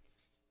Steve.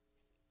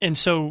 And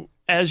so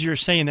as you're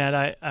saying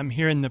that, I'm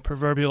hearing the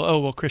proverbial, oh,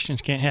 well,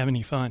 Christians can't have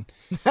any fun.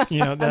 You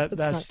know,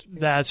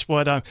 that's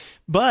what I'm...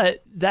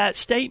 But that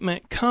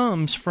statement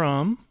comes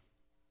from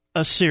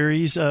a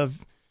series of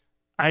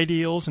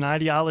ideals and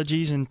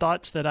ideologies and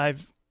thoughts that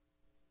I've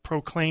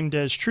proclaimed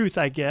as truth,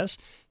 I guess,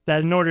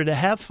 that in order to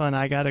have fun,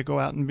 I got to go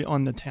out and be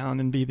on the town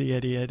and be the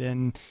idiot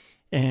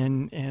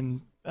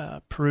and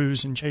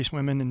peruse and chase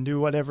women and do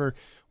whatever.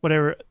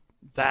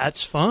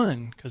 That's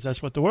fun because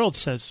that's what the world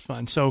says is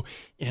fun. So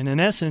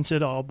in essence,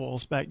 it all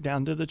boils back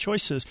down to the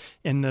choices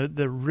and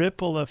the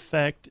ripple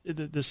effect.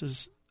 This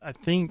is, I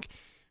think,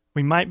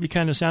 we might be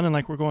kind of sounding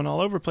like we're going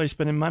all over the place,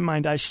 but in my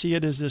mind, I see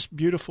it as this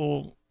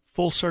beautiful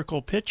full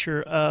circle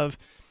picture of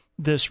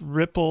this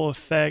ripple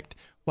effect.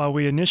 While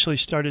we initially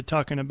started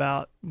talking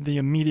about the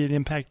immediate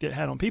impact it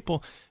had on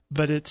people,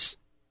 but it's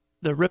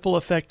the ripple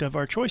effect of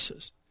our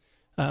choices.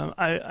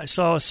 I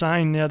saw a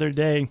sign the other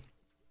day.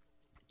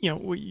 You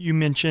know, you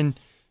mentioned,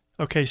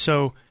 okay,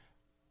 so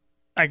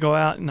I go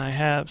out and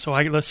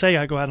let's say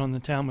I go out on the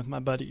town with my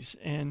buddies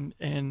and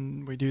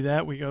we do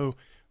that. We go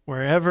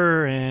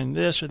wherever and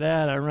this or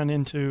that. I run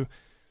into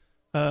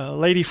a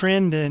lady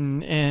friend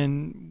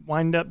and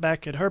wind up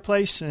back at her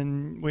place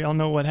and we all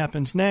know what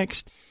happens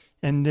next.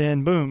 And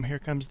then boom, here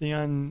comes the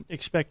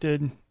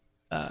unexpected,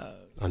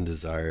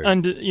 undesired,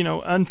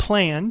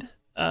 unplanned,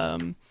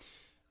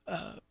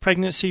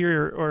 pregnancy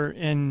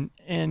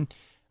and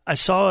I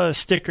saw a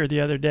sticker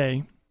the other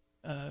day,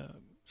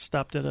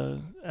 stopped at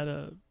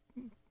a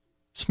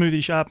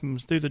smoothie shop and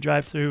was through the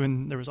drive-thru,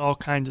 and there was all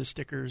kinds of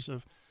stickers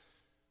of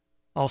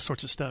all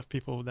sorts of stuff.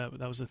 People, that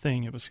was the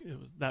thing. It was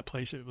that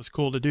place. It was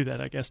cool to do that,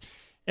 I guess.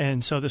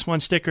 And so this one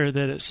sticker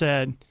that it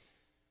said,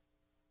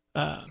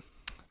 trying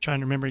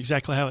to remember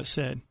exactly how it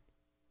said,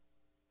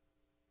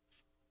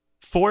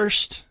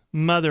 forced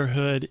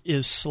motherhood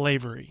is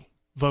slavery.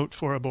 Vote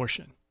for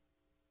abortion.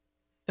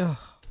 Ugh.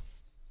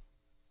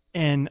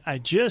 And I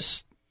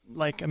just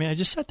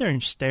sat there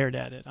and stared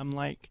at it. I'm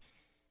like,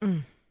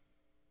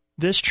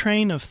 this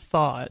train of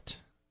thought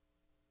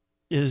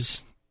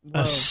is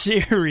a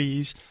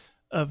series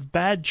of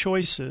bad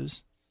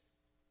choices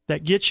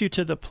that gets you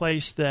to the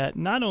place that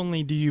not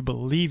only do you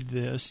believe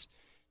this,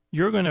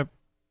 you're going to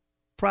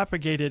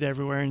propagate it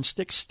everywhere and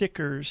stick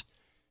stickers.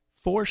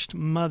 Forced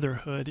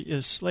motherhood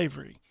is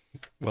slavery.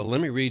 Well, let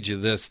me read you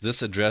this.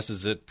 This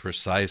addresses it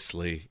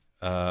precisely.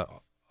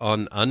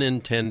 On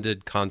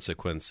unintended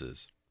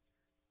consequences.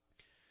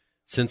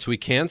 Since we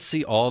can't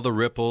see all the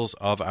ripples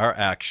of our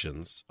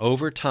actions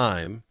over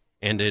time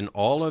and in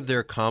all of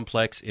their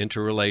complex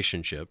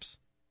interrelationships,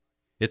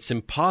 it's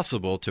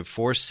impossible to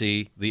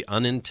foresee the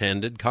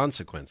unintended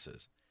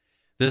consequences.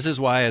 This is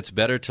why it's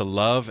better to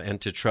love and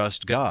to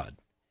trust God.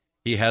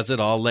 He has it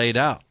all laid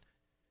out,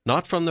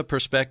 not from the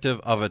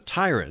perspective of a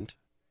tyrant,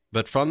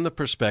 but from the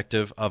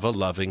perspective of a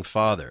loving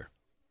father.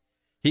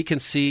 He can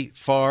see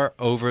far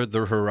over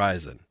the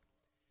horizon.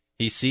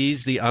 He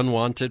sees the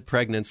unwanted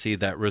pregnancy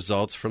that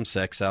results from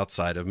sex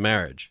outside of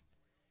marriage.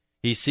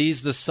 He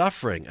sees the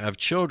suffering of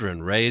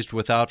children raised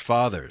without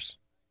fathers.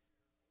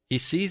 He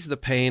sees the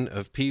pain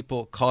of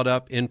people caught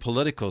up in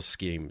political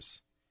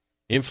schemes,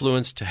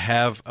 influenced to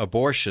have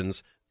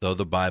abortions, though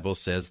the Bible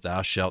says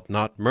thou shalt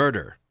not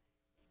murder.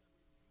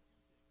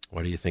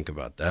 What do you think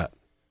about that?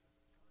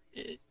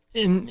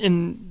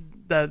 In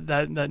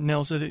that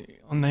nails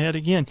it on the head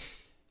again.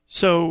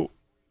 So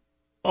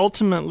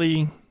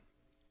ultimately,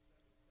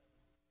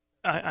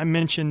 I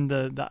mentioned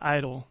the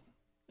idol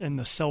and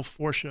the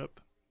self-worship.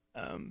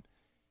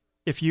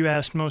 If you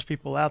ask most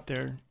people out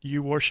there, do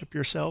you worship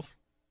yourself?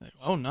 They go,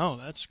 oh, no,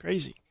 that's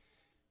crazy.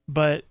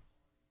 But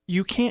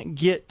you can't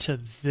get to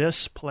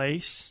this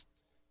place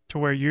to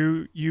where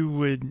you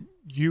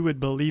would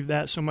believe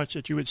that so much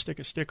that you would stick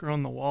a sticker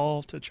on the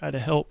wall to try to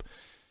help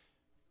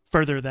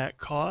further that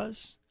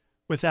cause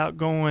without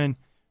going,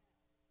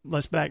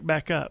 let's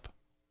back up.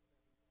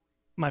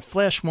 My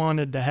flesh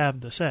wanted to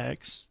have the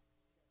sex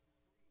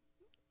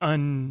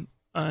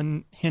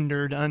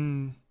unhindered,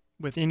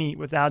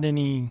 without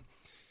any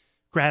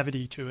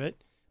gravity to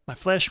it. My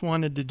flesh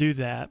wanted to do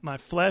that. My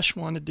flesh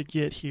wanted to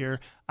get here.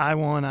 I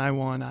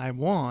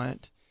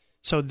want.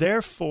 So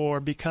therefore,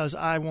 because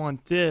I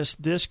want this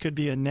could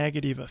be a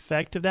negative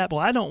effect of that. Well,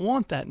 I don't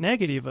want that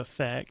negative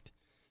effect.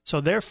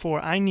 So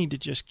therefore, I need to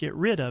just get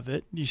rid of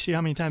it. You see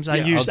how many times I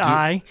used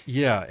I?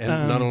 Yeah,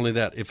 and not only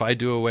that, if I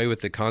do away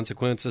with the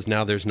consequences,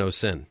 now there's no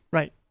sin.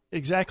 Right,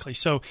 exactly.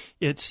 So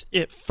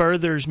it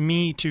furthers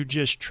me to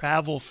just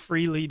travel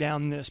freely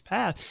down this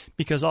path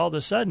because all of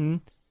a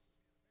sudden,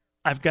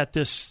 I've got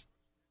this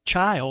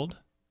child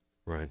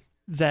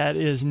that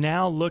is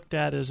now looked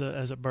at as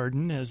a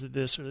burden, as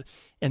this,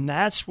 and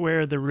that's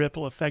where the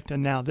ripple effect.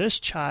 And now this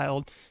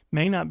child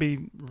may not be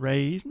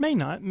raised, may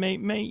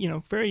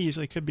very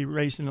easily could be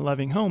raised in a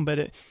loving home,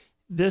 but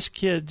this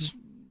kid's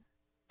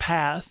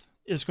path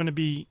is going to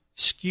be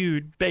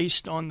skewed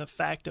based on the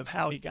fact of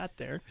how he got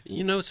there.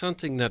 You know,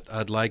 something that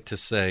I'd like to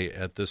say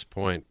at this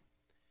point,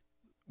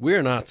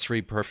 we're not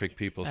three perfect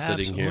people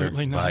sitting here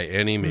by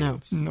any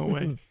means. No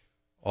way.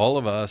 All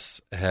of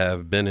us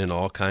have been in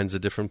all kinds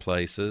of different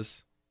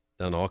places,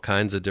 done all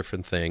kinds of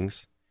different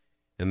things,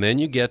 and then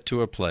you get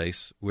to a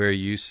place where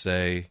you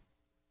say,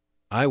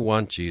 I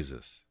want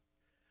Jesus.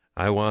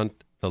 I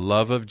want the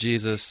love of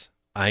Jesus.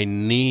 I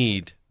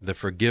need the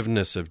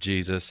forgiveness of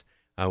Jesus.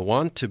 I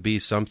want to be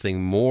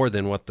something more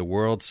than what the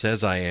world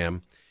says I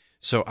am,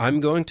 so I'm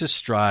going to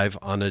strive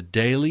on a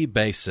daily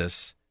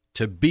basis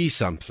to be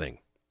something.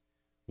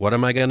 What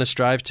am I going to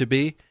strive to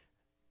be?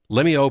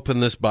 Let me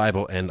open this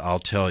Bible and I'll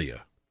tell you.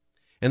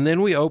 And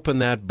then we open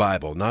that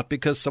Bible, not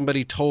because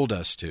somebody told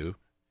us to,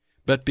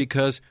 but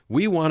because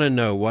we want to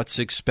know what's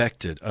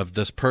expected of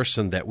this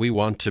person that we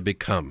want to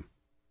become.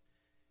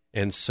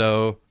 And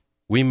so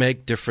we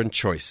make different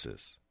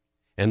choices.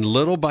 And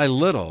little by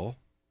little,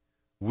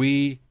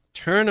 we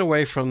turn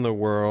away from the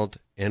world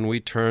and we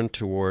turn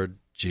toward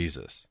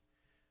Jesus.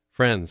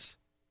 Friends,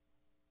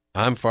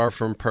 I'm far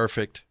from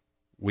perfect.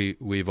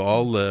 We've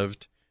all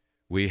lived.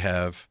 We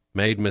have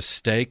made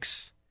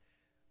mistakes.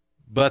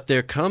 But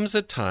there comes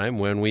a time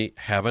when we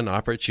have an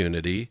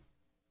opportunity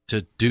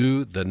to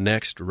do the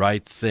next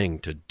right thing,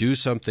 to do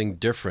something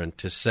different,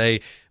 to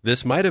say,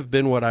 this might have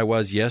been what I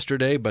was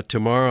yesterday, but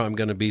tomorrow I'm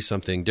going to be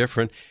something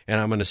different, and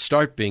I'm going to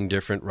start being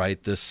different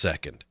right this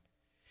second.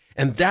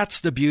 And that's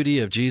the beauty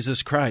of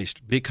Jesus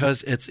Christ,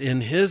 because it's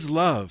in His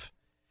love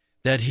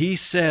that He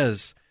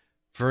says,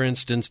 for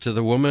instance, to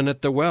the woman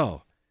at the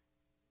well,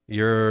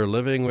 you're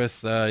living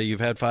with, you've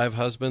had 5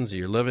 husbands,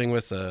 you're living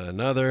with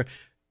another,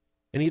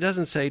 and He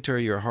doesn't say to her,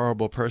 you're a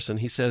horrible person.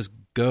 He says,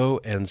 go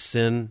and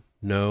sin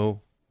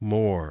no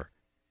more.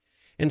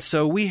 And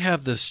so we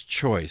have this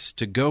choice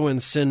to go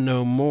and sin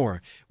no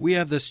more. We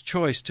have this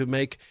choice to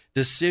make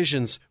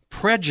decisions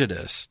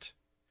prejudiced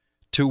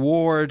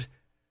toward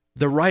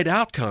the right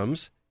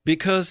outcomes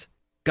because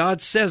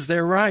God says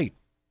they're right.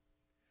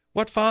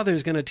 What father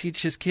is going to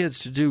teach his kids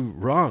to do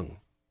wrong?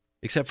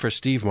 Except for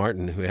Steve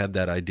Martin, who had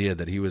that idea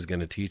that he was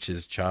going to teach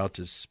his child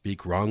to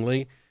speak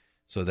wrongly,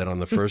 so that on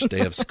the first day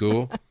of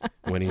school,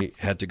 when he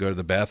had to go to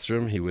the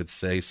bathroom, he would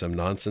say some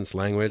nonsense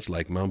language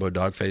like Mambo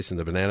Dogface in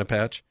the Banana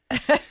Patch.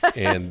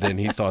 And then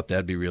he thought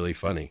that'd be really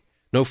funny.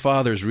 No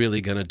father's really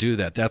going to do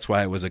that. That's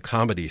why it was a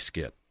comedy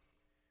skit.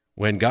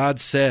 When God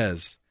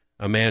says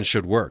a man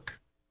should work,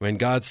 when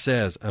God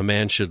says a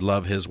man should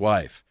love his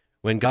wife,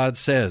 when God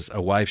says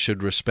a wife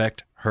should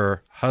respect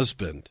her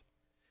husband,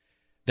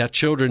 that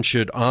children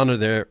should honor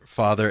their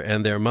father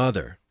and their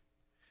mother,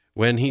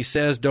 when He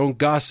says don't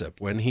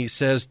gossip, when He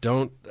says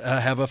don't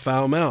have a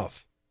foul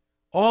mouth.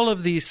 All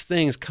of these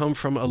things come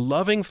from a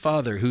loving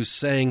Father who's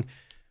saying,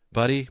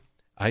 buddy,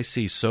 I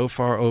see so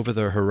far over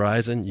the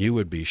horizon you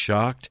would be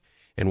shocked,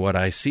 and what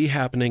I see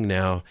happening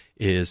now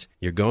is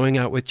you're going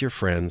out with your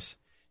friends,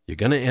 you're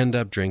going to end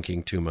up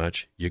drinking too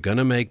much, you're going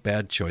to make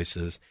bad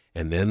choices,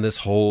 and then this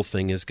whole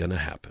thing is going to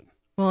happen.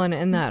 Well, and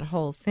in that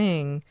whole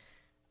thing,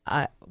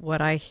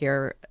 what I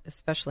hear,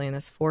 especially in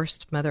this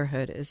forced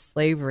motherhood, is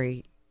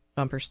slavery.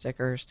 Bumper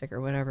sticker,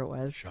 whatever it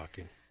was.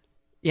 Shocking.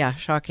 Yeah,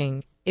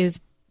 shocking. Is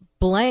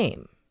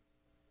blame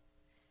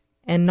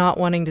and not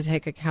wanting to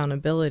take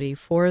accountability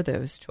for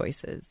those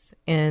choices.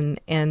 And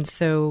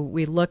so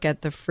we look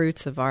at the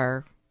fruits of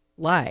our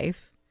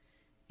life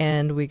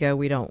and we go,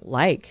 we don't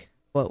like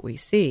what we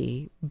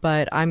see,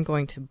 but I'm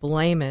going to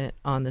blame it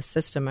on the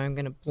system. I'm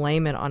going to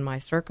blame it on my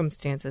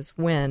circumstances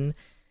when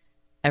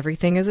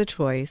everything is a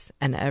choice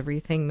and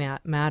everything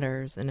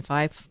matters. And if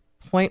I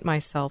point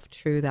myself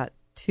to that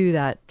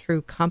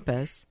true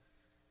compass,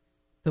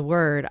 the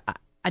Word,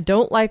 I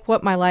don't like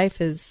what my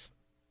life is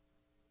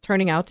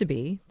turning out to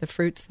be, the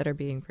fruits that are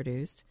being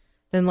produced,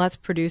 then let's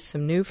produce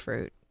some new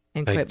fruit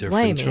and make quit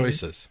different blaming,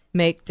 choices.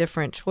 make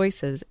different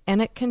choices.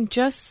 And it can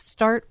just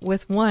start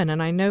with one.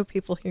 And I know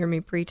people hear me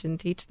preach and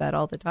teach that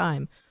all the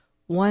time.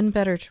 One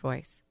better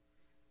choice.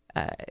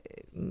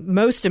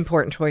 Most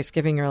important choice,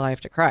 giving your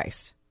life to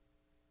Christ.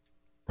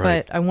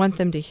 Right. But I want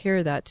them to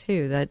hear that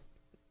too, that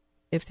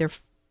if they're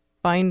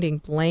finding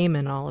blame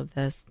in all of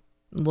this,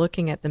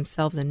 looking at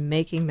themselves and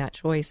making that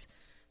choice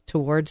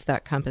towards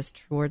that compass,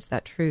 towards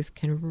that truth,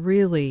 can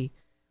really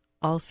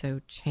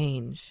also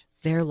change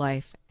their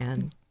life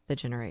and the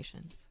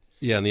generations.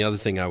 Yeah, and the other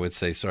thing I would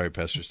say, sorry,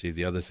 Pastor Steve,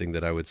 the other thing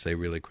that I would say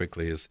really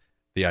quickly is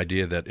the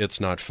idea that it's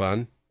not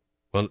fun.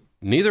 Well,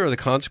 neither are the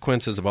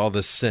consequences of all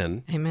this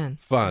sin. Amen.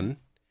 Fun.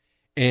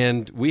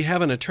 And we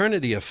have an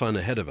eternity of fun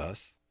ahead of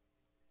us,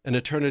 an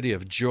eternity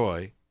of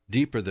joy,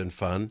 deeper than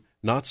fun,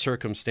 not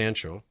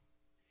circumstantial.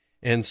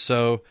 And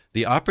so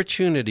the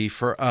opportunity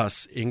for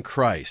us in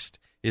Christ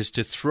is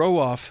to throw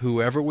off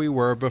whoever we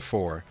were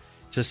before,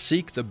 to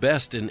seek the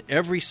best in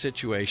every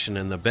situation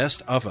and the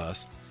best of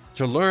us,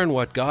 to learn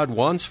what God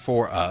wants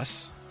for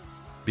us,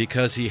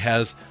 because He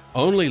has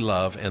only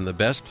love and the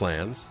best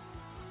plans,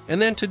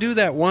 and then to do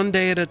that one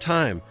day at a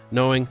time,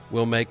 knowing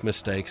we'll make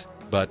mistakes,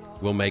 but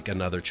we'll make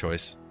another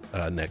choice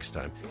next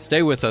time.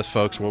 Stay with us,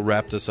 folks. We'll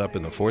wrap this up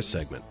in the fourth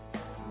segment.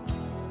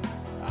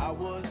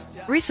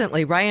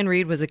 Recently, Ryan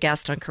Reed was a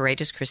guest on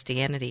Courageous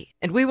Christianity,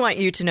 and we want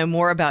you to know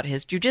more about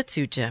his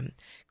jiu-jitsu gym.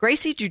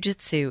 Gracie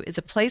Jiu-Jitsu is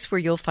a place where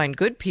you'll find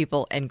good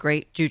people and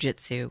great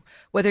jiu-jitsu.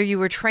 Whether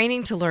you are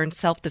training to learn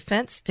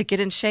self-defense, to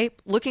get in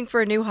shape, looking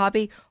for a new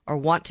hobby, or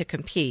want to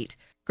compete,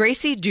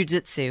 Gracie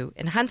Jiu-Jitsu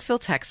in Huntsville,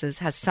 Texas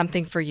has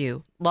something for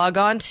you. Log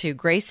on to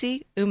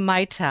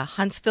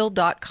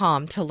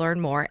GracieUmaitaHuntsville.com to learn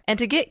more and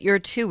to get your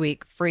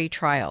 2-week free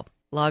trial.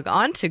 Log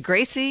on to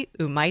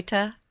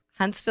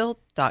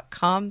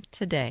GracieUmaitaHuntsville.com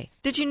today.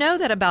 Did you know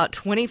that about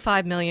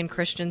 25 million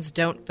Christians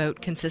don't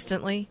vote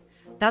consistently?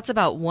 That's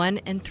about 1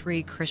 in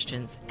 3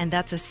 Christians, and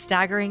that's a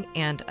staggering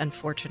and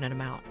unfortunate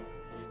amount.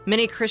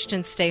 Many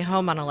Christians stay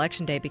home on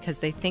Election Day because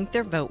they think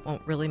their vote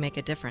won't really make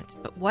a difference.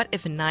 But what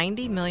if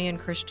 90 million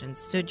Christians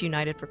stood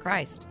united for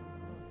Christ?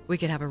 We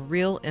could have a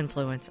real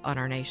influence on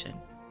our nation.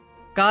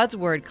 God's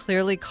Word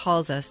clearly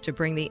calls us to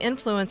bring the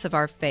influence of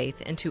our faith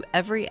into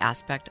every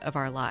aspect of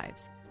our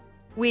lives.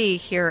 We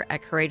here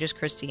at Courageous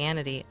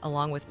Christianity,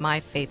 along with My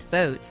Faith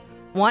Votes,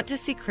 want to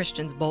see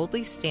Christians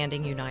boldly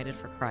standing united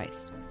for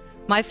Christ.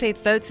 My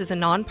Faith Votes is a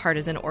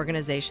nonpartisan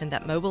organization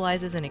that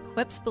mobilizes and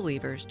equips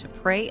believers to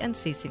pray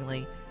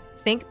unceasingly,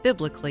 think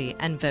biblically,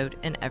 and vote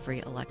in every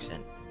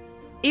election.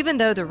 Even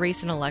though the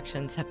recent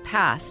elections have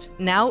passed,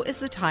 now is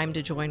the time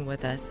to join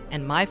with us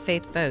and My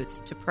Faith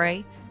Votes to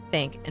pray,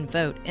 think, and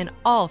vote in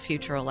all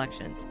future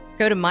elections.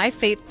 Go to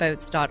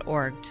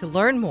myfaithvotes.org to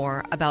learn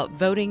more about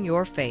voting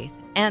your faith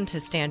and to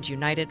stand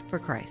united for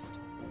Christ.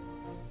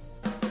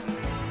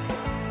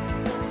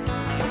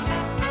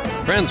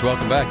 Friends,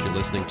 welcome back. You're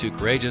listening to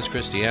Courageous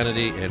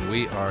Christianity, and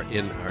we are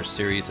in our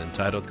series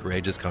entitled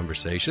Courageous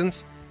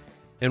Conversations.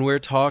 And we're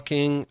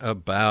talking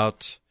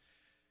about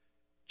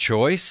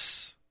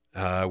choice.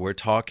 We're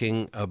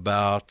talking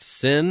about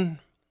sin.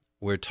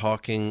 We're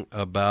talking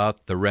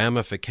about the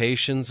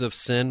ramifications of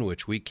sin,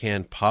 which we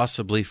can't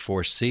possibly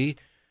foresee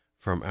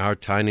from our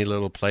tiny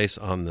little place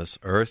on this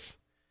earth,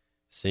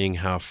 seeing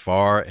how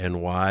far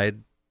and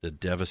wide the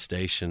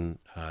devastation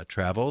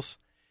travels.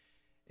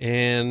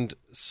 And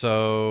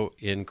so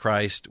in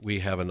Christ,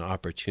 we have an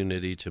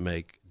opportunity to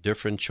make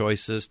different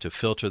choices, to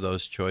filter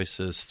those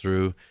choices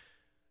through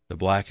the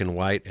black and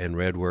white and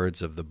red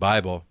words of the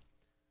Bible,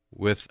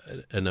 with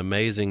an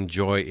amazing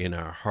joy in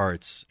our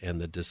hearts and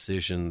the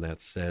decision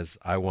that says,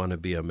 I want to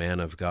be a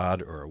man of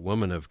God or a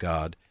woman of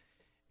God,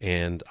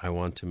 and I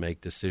want to make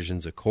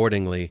decisions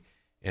accordingly,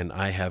 and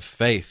I have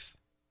faith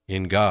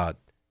in God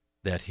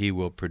that He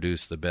will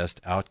produce the best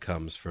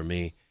outcomes for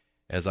me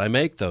as I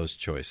make those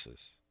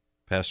choices.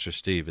 Pastor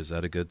Steve, is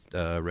that a good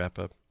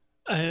wrap-up?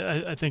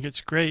 I think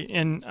it's great,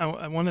 and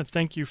I want to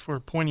thank you for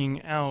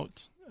pointing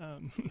out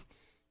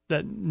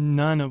that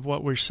none of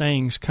what we're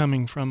saying is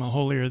coming from a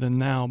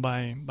holier-than-thou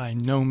by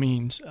no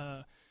means.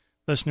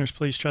 Listeners,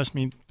 please trust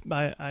me.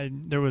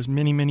 There was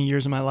many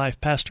years of my life,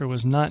 pastor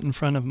was not in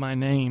front of my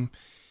name,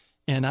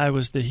 and I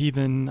was the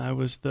heathen. I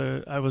was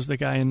the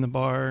guy in the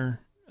bar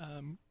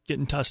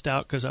getting tossed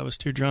out because I was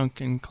too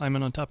drunk and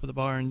climbing on top of the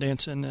bar and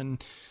dancing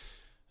and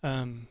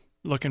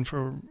looking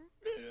for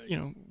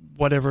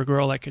whatever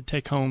girl I could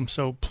take home.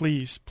 So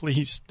please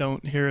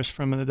don't hear us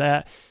from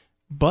that.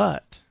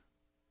 But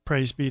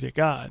praise be to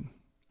God,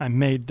 I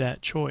made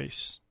that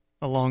choice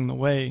along the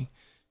way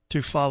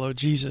to follow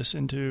Jesus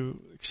and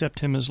to accept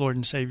Him as Lord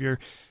and Savior,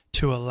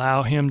 to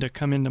allow Him to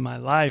come into my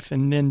life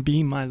and then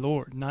be my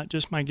Lord, not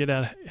just my get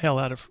out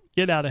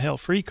of hell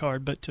free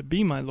card, but to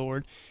be my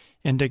Lord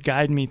and to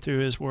guide me through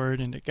His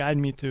Word and to guide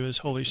me through His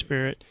Holy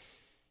Spirit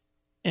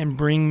and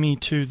bring me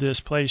to this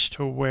place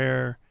to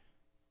where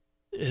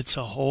it's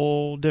a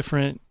whole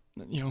different.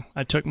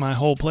 I took my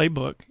whole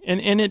playbook,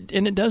 and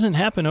it doesn't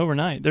happen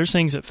overnight. There's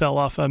things that fell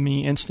off of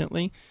me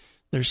instantly.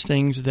 There's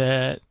things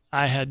that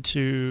I had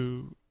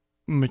to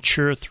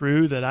mature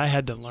through, that I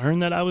had to learn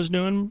that I was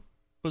doing,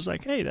 was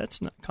like, hey,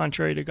 that's not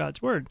contrary to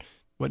God's word.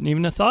 Wouldn't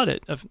even have thought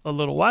it a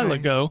little while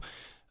ago.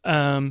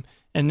 And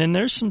then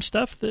there's some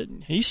stuff that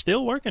he's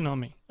still working on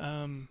me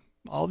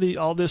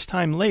all this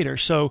time later.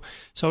 So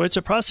it's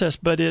a process,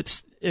 but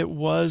it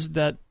was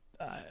that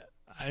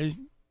I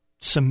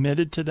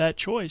submitted to that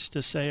choice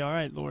to say, all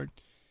right, Lord.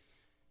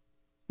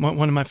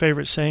 One of my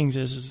favorite sayings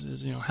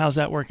is how's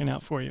that working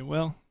out for you?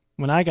 Well,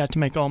 when I got to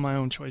make all my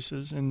own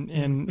choices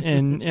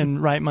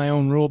and write my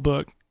own rule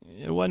book,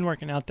 it wasn't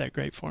working out that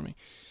great for me.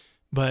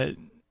 But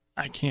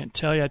I can't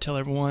tell you. I tell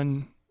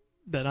everyone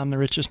that I'm the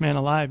richest man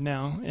alive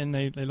now, and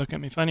they look at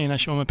me funny, and I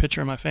show them a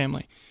picture of my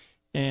family.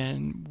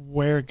 And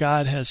where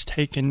God has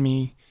taken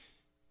me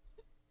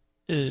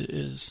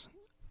is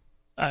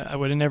I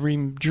would have never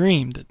even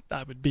dreamed that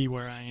I would be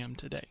where I am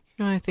today.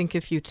 I think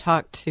if you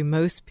talk to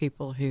most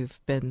people who've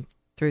been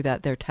through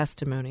that, their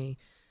testimony,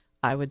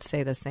 I would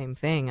say the same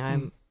thing.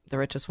 I'm the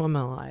richest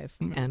woman alive,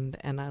 and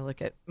I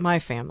look at my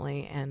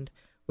family and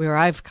where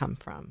I've come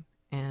from,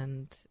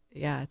 and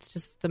yeah, it's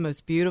just the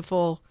most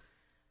beautiful.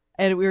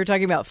 And we were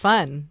talking about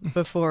fun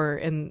before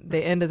in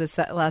the end of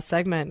the last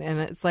segment,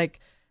 and it's like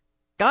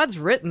God's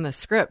written the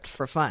script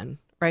for fun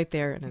right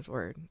there in His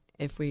Word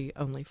if we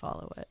only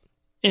follow it.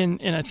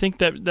 And I think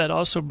that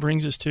also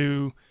brings us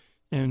to,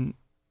 and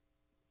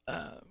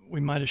we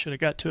might have should have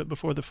got to it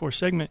before the fourth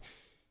segment.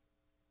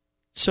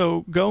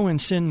 So go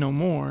and sin no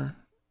more.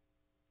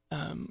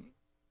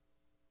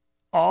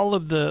 All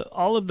of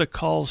the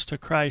calls to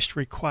Christ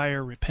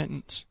require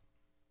repentance,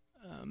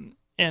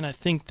 and I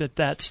think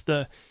that's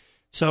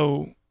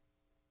so.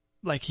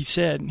 Like he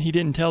said, he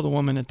didn't tell the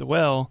woman at the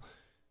well,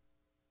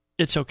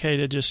 it's okay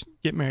to just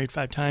get married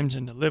 5 times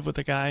and to live with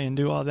a guy and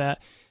do all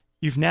that.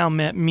 You've now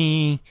met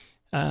me,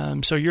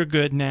 so you're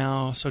good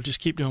now. So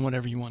just keep doing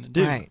whatever you want to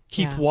do. Right,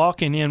 keep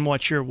walking in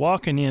what you're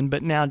walking in,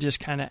 but now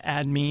just kind of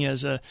add me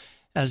as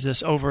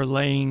this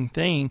overlaying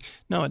thing.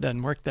 No, it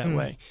doesn't work that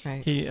way.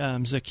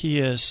 Right.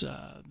 Zacchaeus,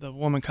 the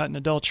woman caught in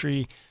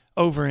adultery,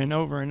 over and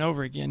over and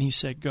over again, he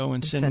said, go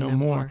and sin no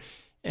more.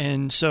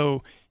 And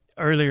so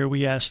earlier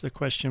we asked the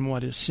question,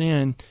 what is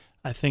sin?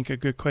 I think a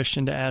good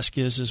question to ask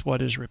is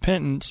what is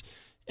repentance?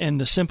 And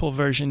the simple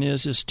version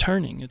is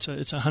turning. It's a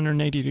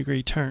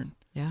 180-degree turn.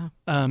 Yeah.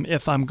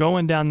 If I'm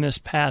going down this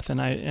path and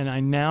I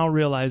now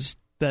realize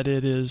that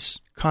it is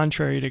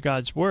contrary to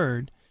God's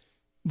word,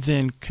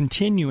 then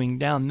continuing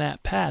down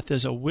that path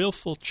is a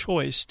willful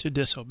choice to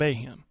disobey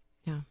Him.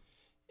 Yeah.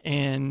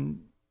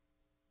 And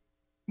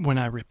when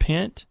I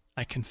repent,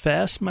 I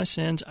confess my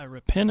sins, I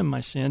repent of my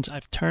sins,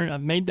 I've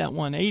made that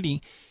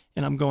 180,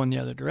 and I'm going the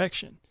other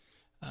direction.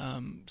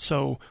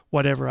 So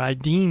whatever I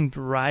deemed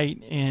right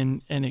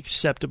and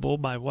acceptable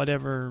by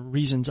whatever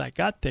reasons I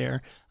got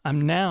there,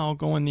 I'm now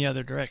going the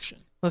other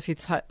direction. Well, if you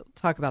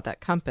talk about that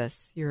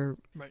compass, you're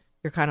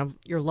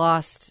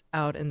lost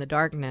out in the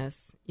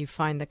darkness. You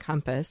find the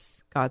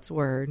compass, God's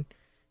word.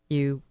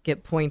 You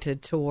get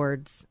pointed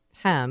towards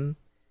Him,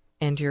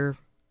 and you're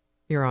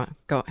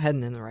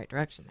heading in the right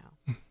direction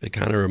now. It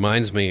kind of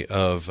reminds me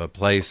of a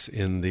place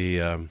in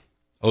the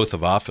oath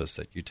of office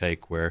that you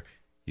take where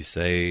you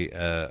say,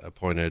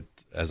 appointed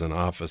as an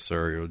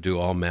officer, you'll do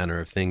all manner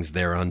of things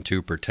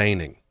thereunto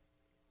pertaining.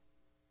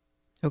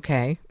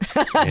 Okay.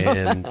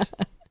 And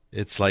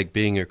it's like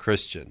being a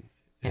Christian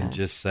and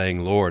just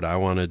saying, Lord, I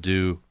want to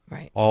do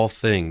all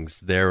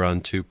things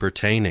thereunto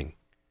pertaining.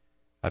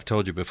 I've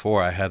told you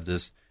before, I have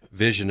this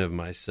vision of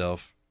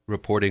myself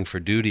reporting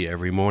for duty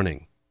every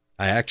morning.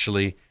 I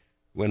actually,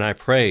 when I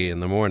pray in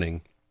the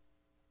morning,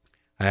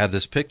 I have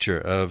this picture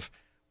of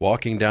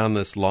walking down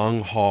this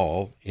long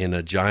hall in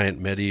a giant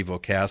medieval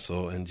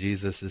castle, and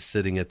Jesus is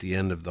sitting at the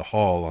end of the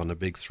hall on a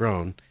big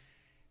throne,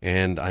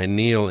 and I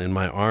kneel in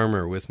my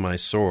armor with my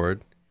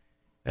sword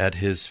at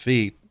His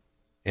feet,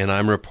 and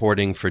I'm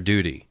reporting for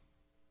duty.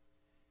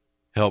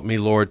 Help me,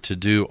 Lord, to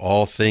do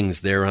all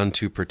things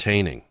thereunto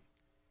pertaining,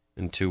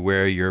 and to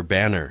wear your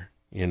banner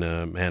in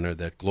a manner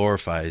that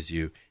glorifies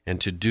you,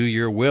 and to do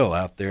your will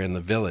out there in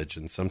the village.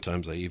 And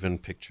sometimes I even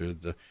picture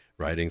the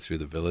riding through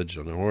the village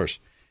on a horse.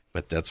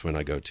 But that's when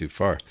I go too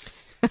far,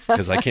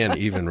 because I can't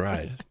even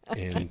ride.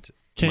 And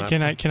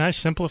can I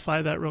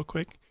simplify that real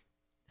quick?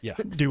 Yeah.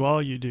 Do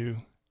all you do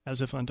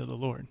as if unto the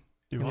Lord.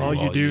 Do all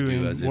you do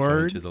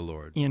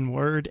in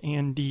word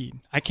and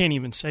deed. I can't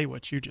even say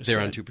what you just said.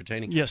 Thereunto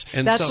pertaining. Yes.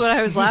 And that's what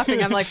I was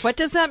laughing. I'm like, what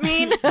does that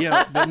mean?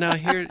 Yeah, but now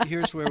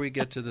here's where we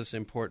get to this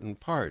important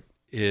part,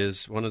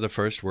 is one of the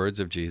first words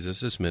of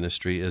Jesus'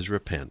 ministry is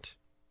repent.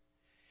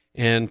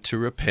 And to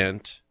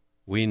repent,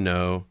 we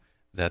know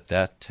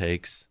that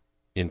takes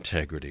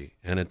integrity,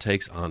 and it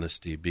takes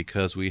honesty,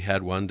 because we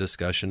had one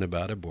discussion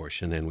about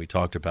abortion, and we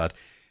talked about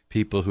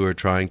people who are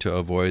trying to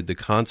avoid the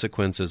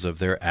consequences of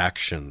their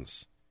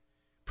actions,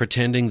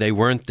 pretending they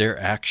weren't their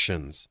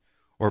actions,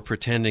 or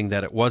pretending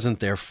that it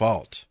wasn't their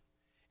fault.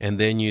 And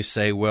then you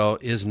say, well,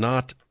 is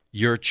not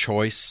your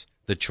choice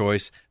the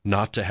choice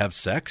not to have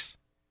sex?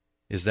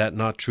 Is that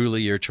not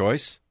truly your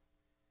choice?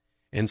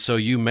 And so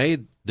you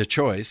made the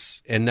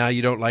choice, and now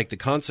you don't like the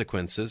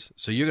consequences,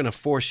 so you're going to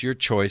force your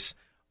choice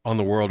on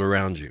the world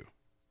around you.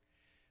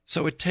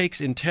 So it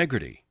takes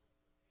integrity.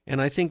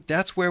 And I think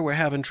that's where we're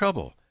having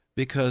trouble,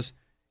 because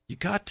you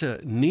got to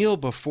kneel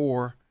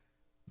before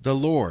the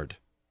Lord.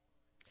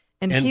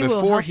 And he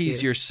will before help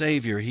he's you. your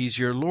Savior, he's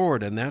your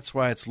Lord. And that's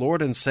why it's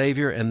Lord and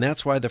Savior, and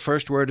that's why the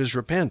first word is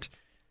repent.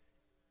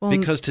 Well,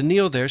 Because to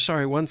kneel there,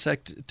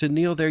 to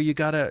kneel there, you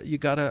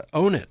gotta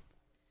own it.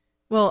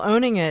 Well,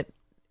 owning it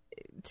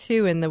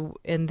too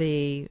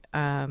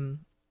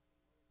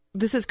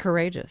this is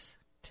courageous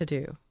to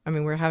do. I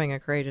mean, we're having a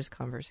courageous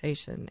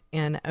conversation,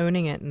 and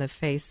owning it in the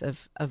face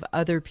of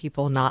other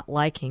people not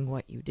liking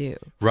what you do.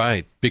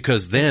 Right,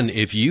 because then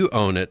if you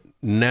own it,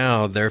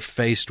 now they're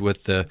faced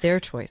with their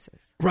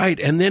choices. Right,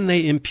 and then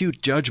they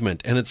impute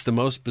judgment, and it's the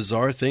most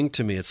bizarre thing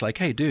to me. It's like,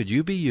 hey, dude,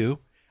 you be you.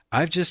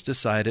 I've just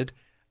decided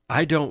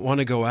I don't want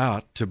to go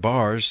out to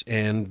bars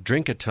and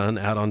drink a ton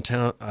out on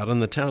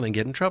the town and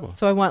get in trouble.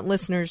 So I want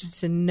listeners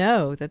to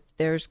know that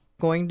there's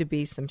going to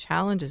be some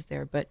challenges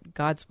there, but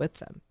God's with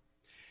them.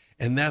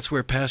 And that's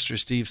where Pastor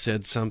Steve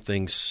said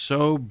something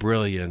so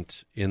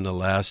brilliant in the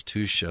last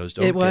two shows.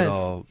 Don't it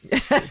was.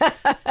 Get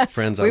all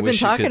friends. We've I wish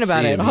been talking you could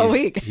about see it him. all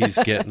week.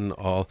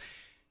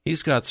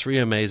 He's got three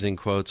amazing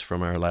quotes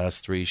from our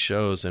last three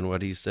shows, and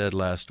what he said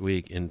last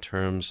week in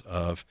terms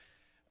of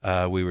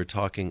we were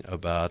talking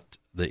about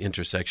the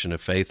intersection of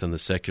faith and the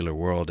secular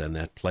world and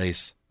that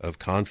place of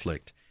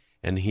conflict.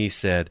 And he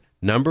said,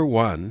 number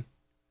one,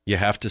 you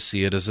have to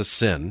see it as a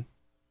sin.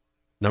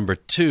 Number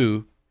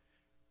two,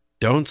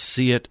 don't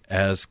see it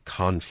as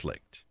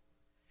conflict.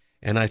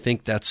 And I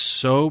think that's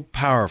so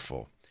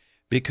powerful,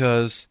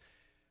 because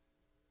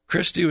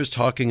Christy was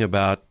talking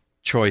about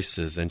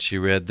choices, and she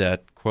read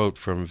that quote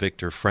from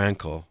Viktor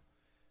Frankl.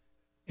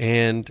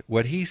 And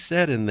what he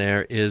said in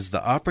there is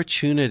the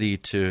opportunity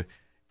to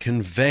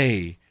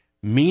convey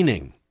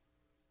meaning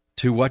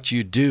to what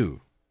you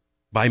do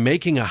by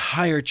making a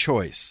higher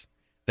choice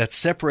that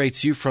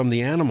separates you from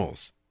the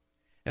animals,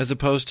 as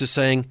opposed to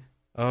saying,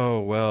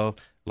 oh, well,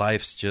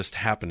 life's just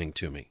happening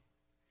to me.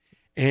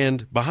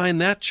 And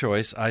behind that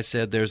choice, I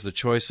said there's the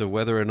choice of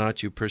whether or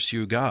not you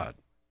pursue God.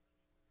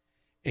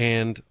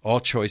 And all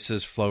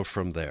choices flow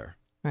from there.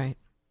 Right.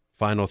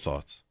 Final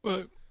thoughts.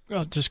 Well,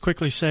 I'll just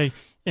quickly say,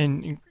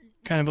 and you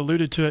kind of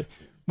alluded to it,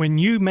 when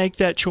you make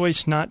that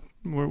choice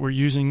we're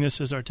using this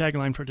as our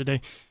tagline for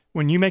today,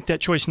 when you make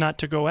that choice not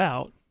to go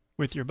out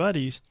with your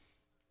buddies,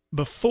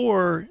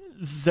 before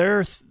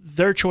their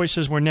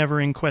choices were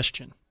never in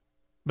question.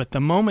 But the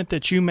moment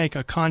that you make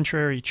a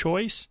contrary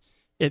choice,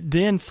 it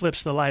then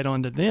flips the light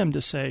onto them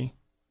to say,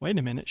 wait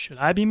a minute, should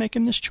I be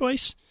making this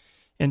choice?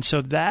 And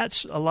so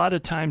that's a lot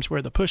of times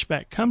where the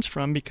pushback comes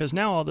from, because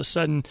now all of a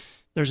sudden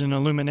there's an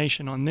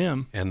illumination on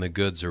them. And the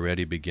good's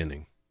already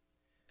beginning,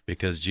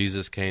 because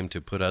Jesus came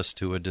to put us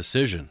to a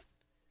decision.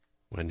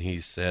 When he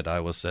said, I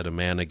will set a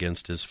man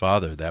against his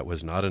father, that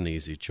was not an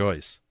easy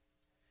choice.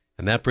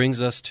 And that brings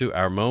us to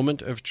our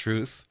moment of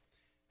truth.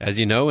 As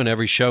you know, in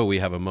every show we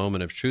have a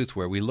moment of truth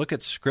where we look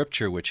at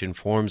Scripture, which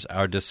informs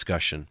our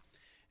discussion.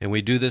 And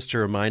we do this to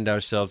remind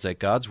ourselves that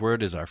God's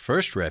Word is our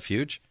first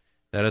refuge,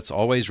 that it's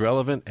always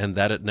relevant, and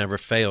that it never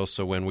fails.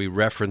 So when we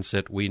reference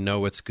it, we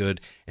know it's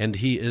good, and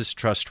He is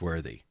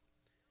trustworthy.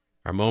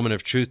 Our moment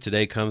of truth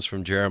today comes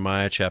from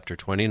Jeremiah chapter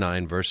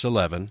 29, verse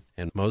 11,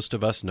 and most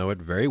of us know it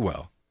very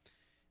well.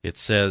 It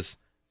says,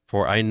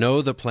 For I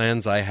know the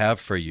plans I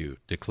have for you,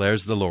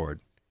 declares the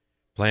Lord,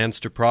 plans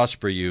to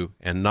prosper you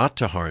and not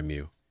to harm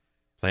you,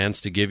 plans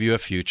to give you a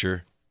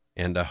future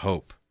and a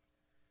hope.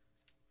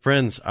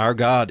 Friends, our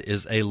God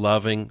is a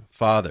loving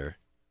Father.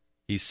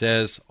 He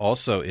says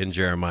also in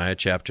Jeremiah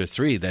chapter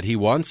 3 that He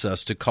wants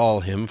us to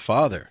call Him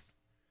Father.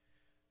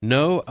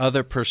 No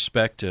other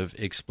perspective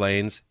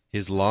explains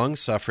His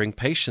long-suffering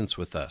patience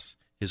with us,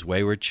 His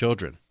wayward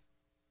children.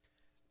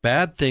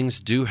 Bad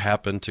things do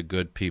happen to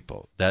good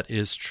people. That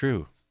is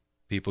true.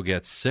 People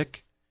get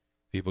sick,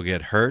 people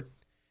get hurt,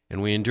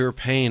 and we endure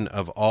pain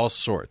of all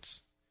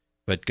sorts.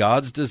 But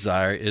God's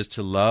desire is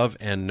to love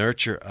and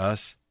nurture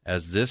us,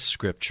 as this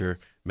Scripture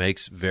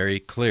makes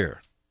very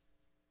clear.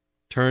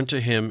 Turn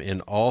to Him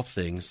in all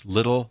things,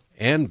 little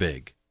and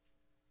big.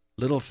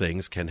 Little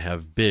things can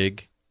have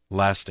big,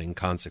 lasting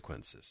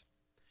consequences.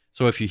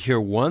 So if you hear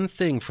one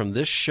thing from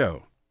this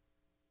show,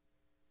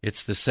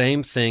 it's the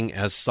same thing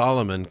as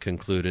Solomon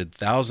concluded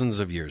thousands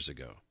of years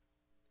ago.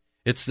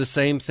 It's the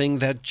same thing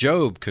that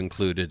Job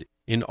concluded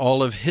in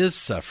all of his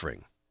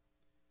suffering.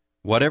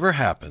 Whatever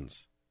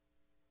happens,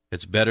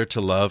 it's better to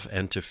love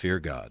and to fear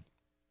God.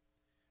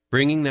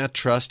 Bringing that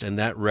trust and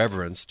that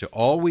reverence to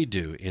all we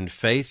do in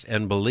faith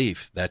and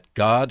belief that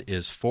God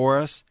is for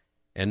us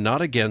and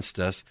not against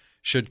us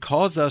should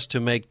cause us to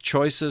make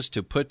choices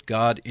to put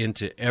God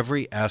into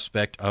every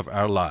aspect of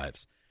our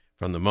lives,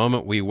 from the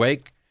moment we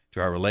wake to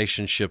our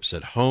relationships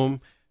at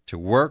home, to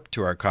work,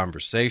 to our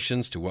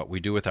conversations, to what we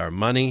do with our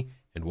money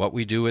and what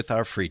we do with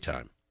our free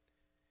time.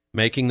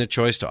 Making the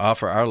choice to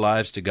offer our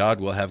lives to God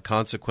will have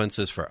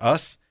consequences for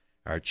us,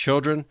 our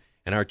children,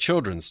 and our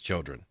children's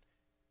children.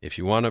 If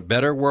you want a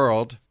better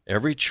world,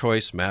 every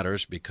choice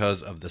matters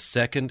because of the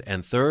second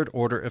and third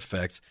order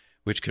effects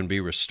which can be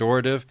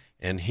restorative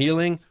and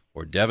healing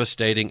or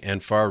devastating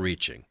and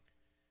far-reaching.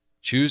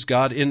 Choose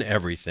God in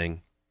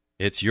everything.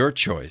 It's your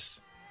choice,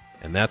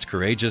 and that's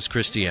Courageous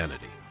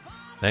Christianity.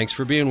 Thanks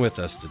for being with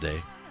us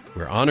today.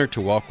 We're honored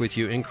to walk with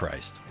you in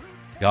Christ.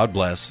 God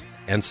bless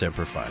and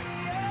Semper Fi.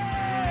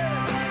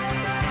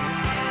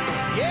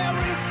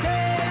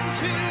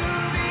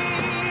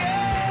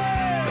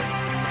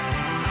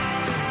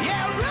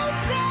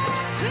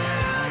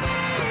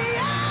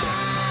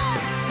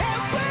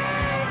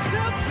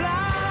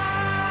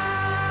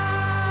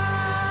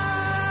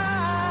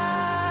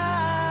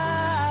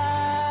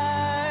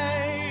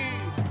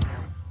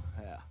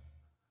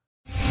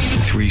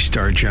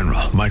 Three-star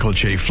General Michael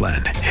J.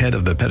 Flynn, head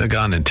of the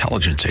Pentagon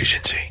Intelligence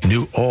Agency,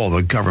 knew all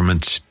the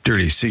government's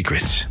dirty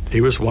secrets. He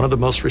was one of the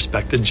most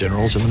respected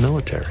generals in the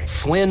military.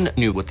 Flynn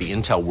knew what the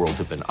intel world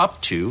had been up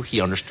to.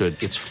 He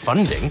understood its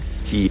funding.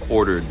 He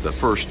ordered the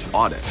first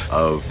audit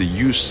of the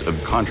use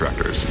of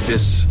contractors.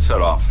 This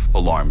set off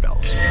alarm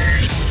bells.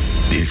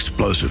 The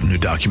explosive new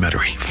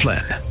documentary,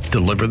 Flynn,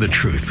 Deliver the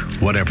Truth,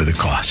 Whatever the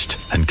Cost,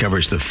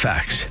 uncovers the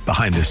facts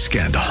behind this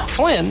scandal.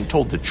 Flynn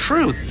told the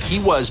truth. He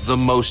was the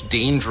most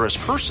dangerous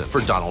person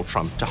for Donald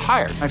Trump to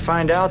hire. I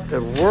find out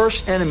the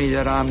worst enemy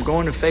that I'm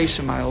going to face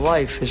in my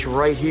life is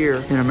right here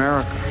in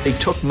America. They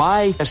took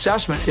my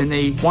assessment and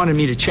they wanted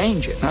me to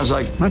change it. And I was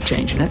like, I'm not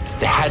changing it.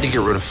 They had to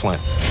get rid of Flynn.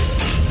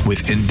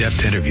 With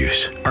in-depth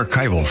interviews,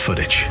 archival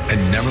footage,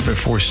 and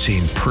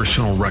never-before-seen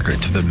personal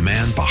records of the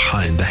man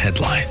behind the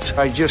headlines.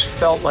 I just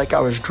felt like I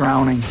was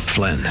drowning.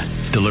 Flynn,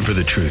 Deliver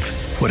the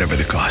Truth, Whatever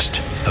the Cost.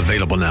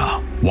 Available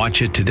now.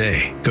 Watch it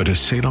today. Go to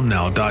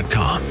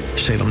salemnow.com.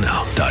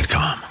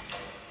 salemnow.com.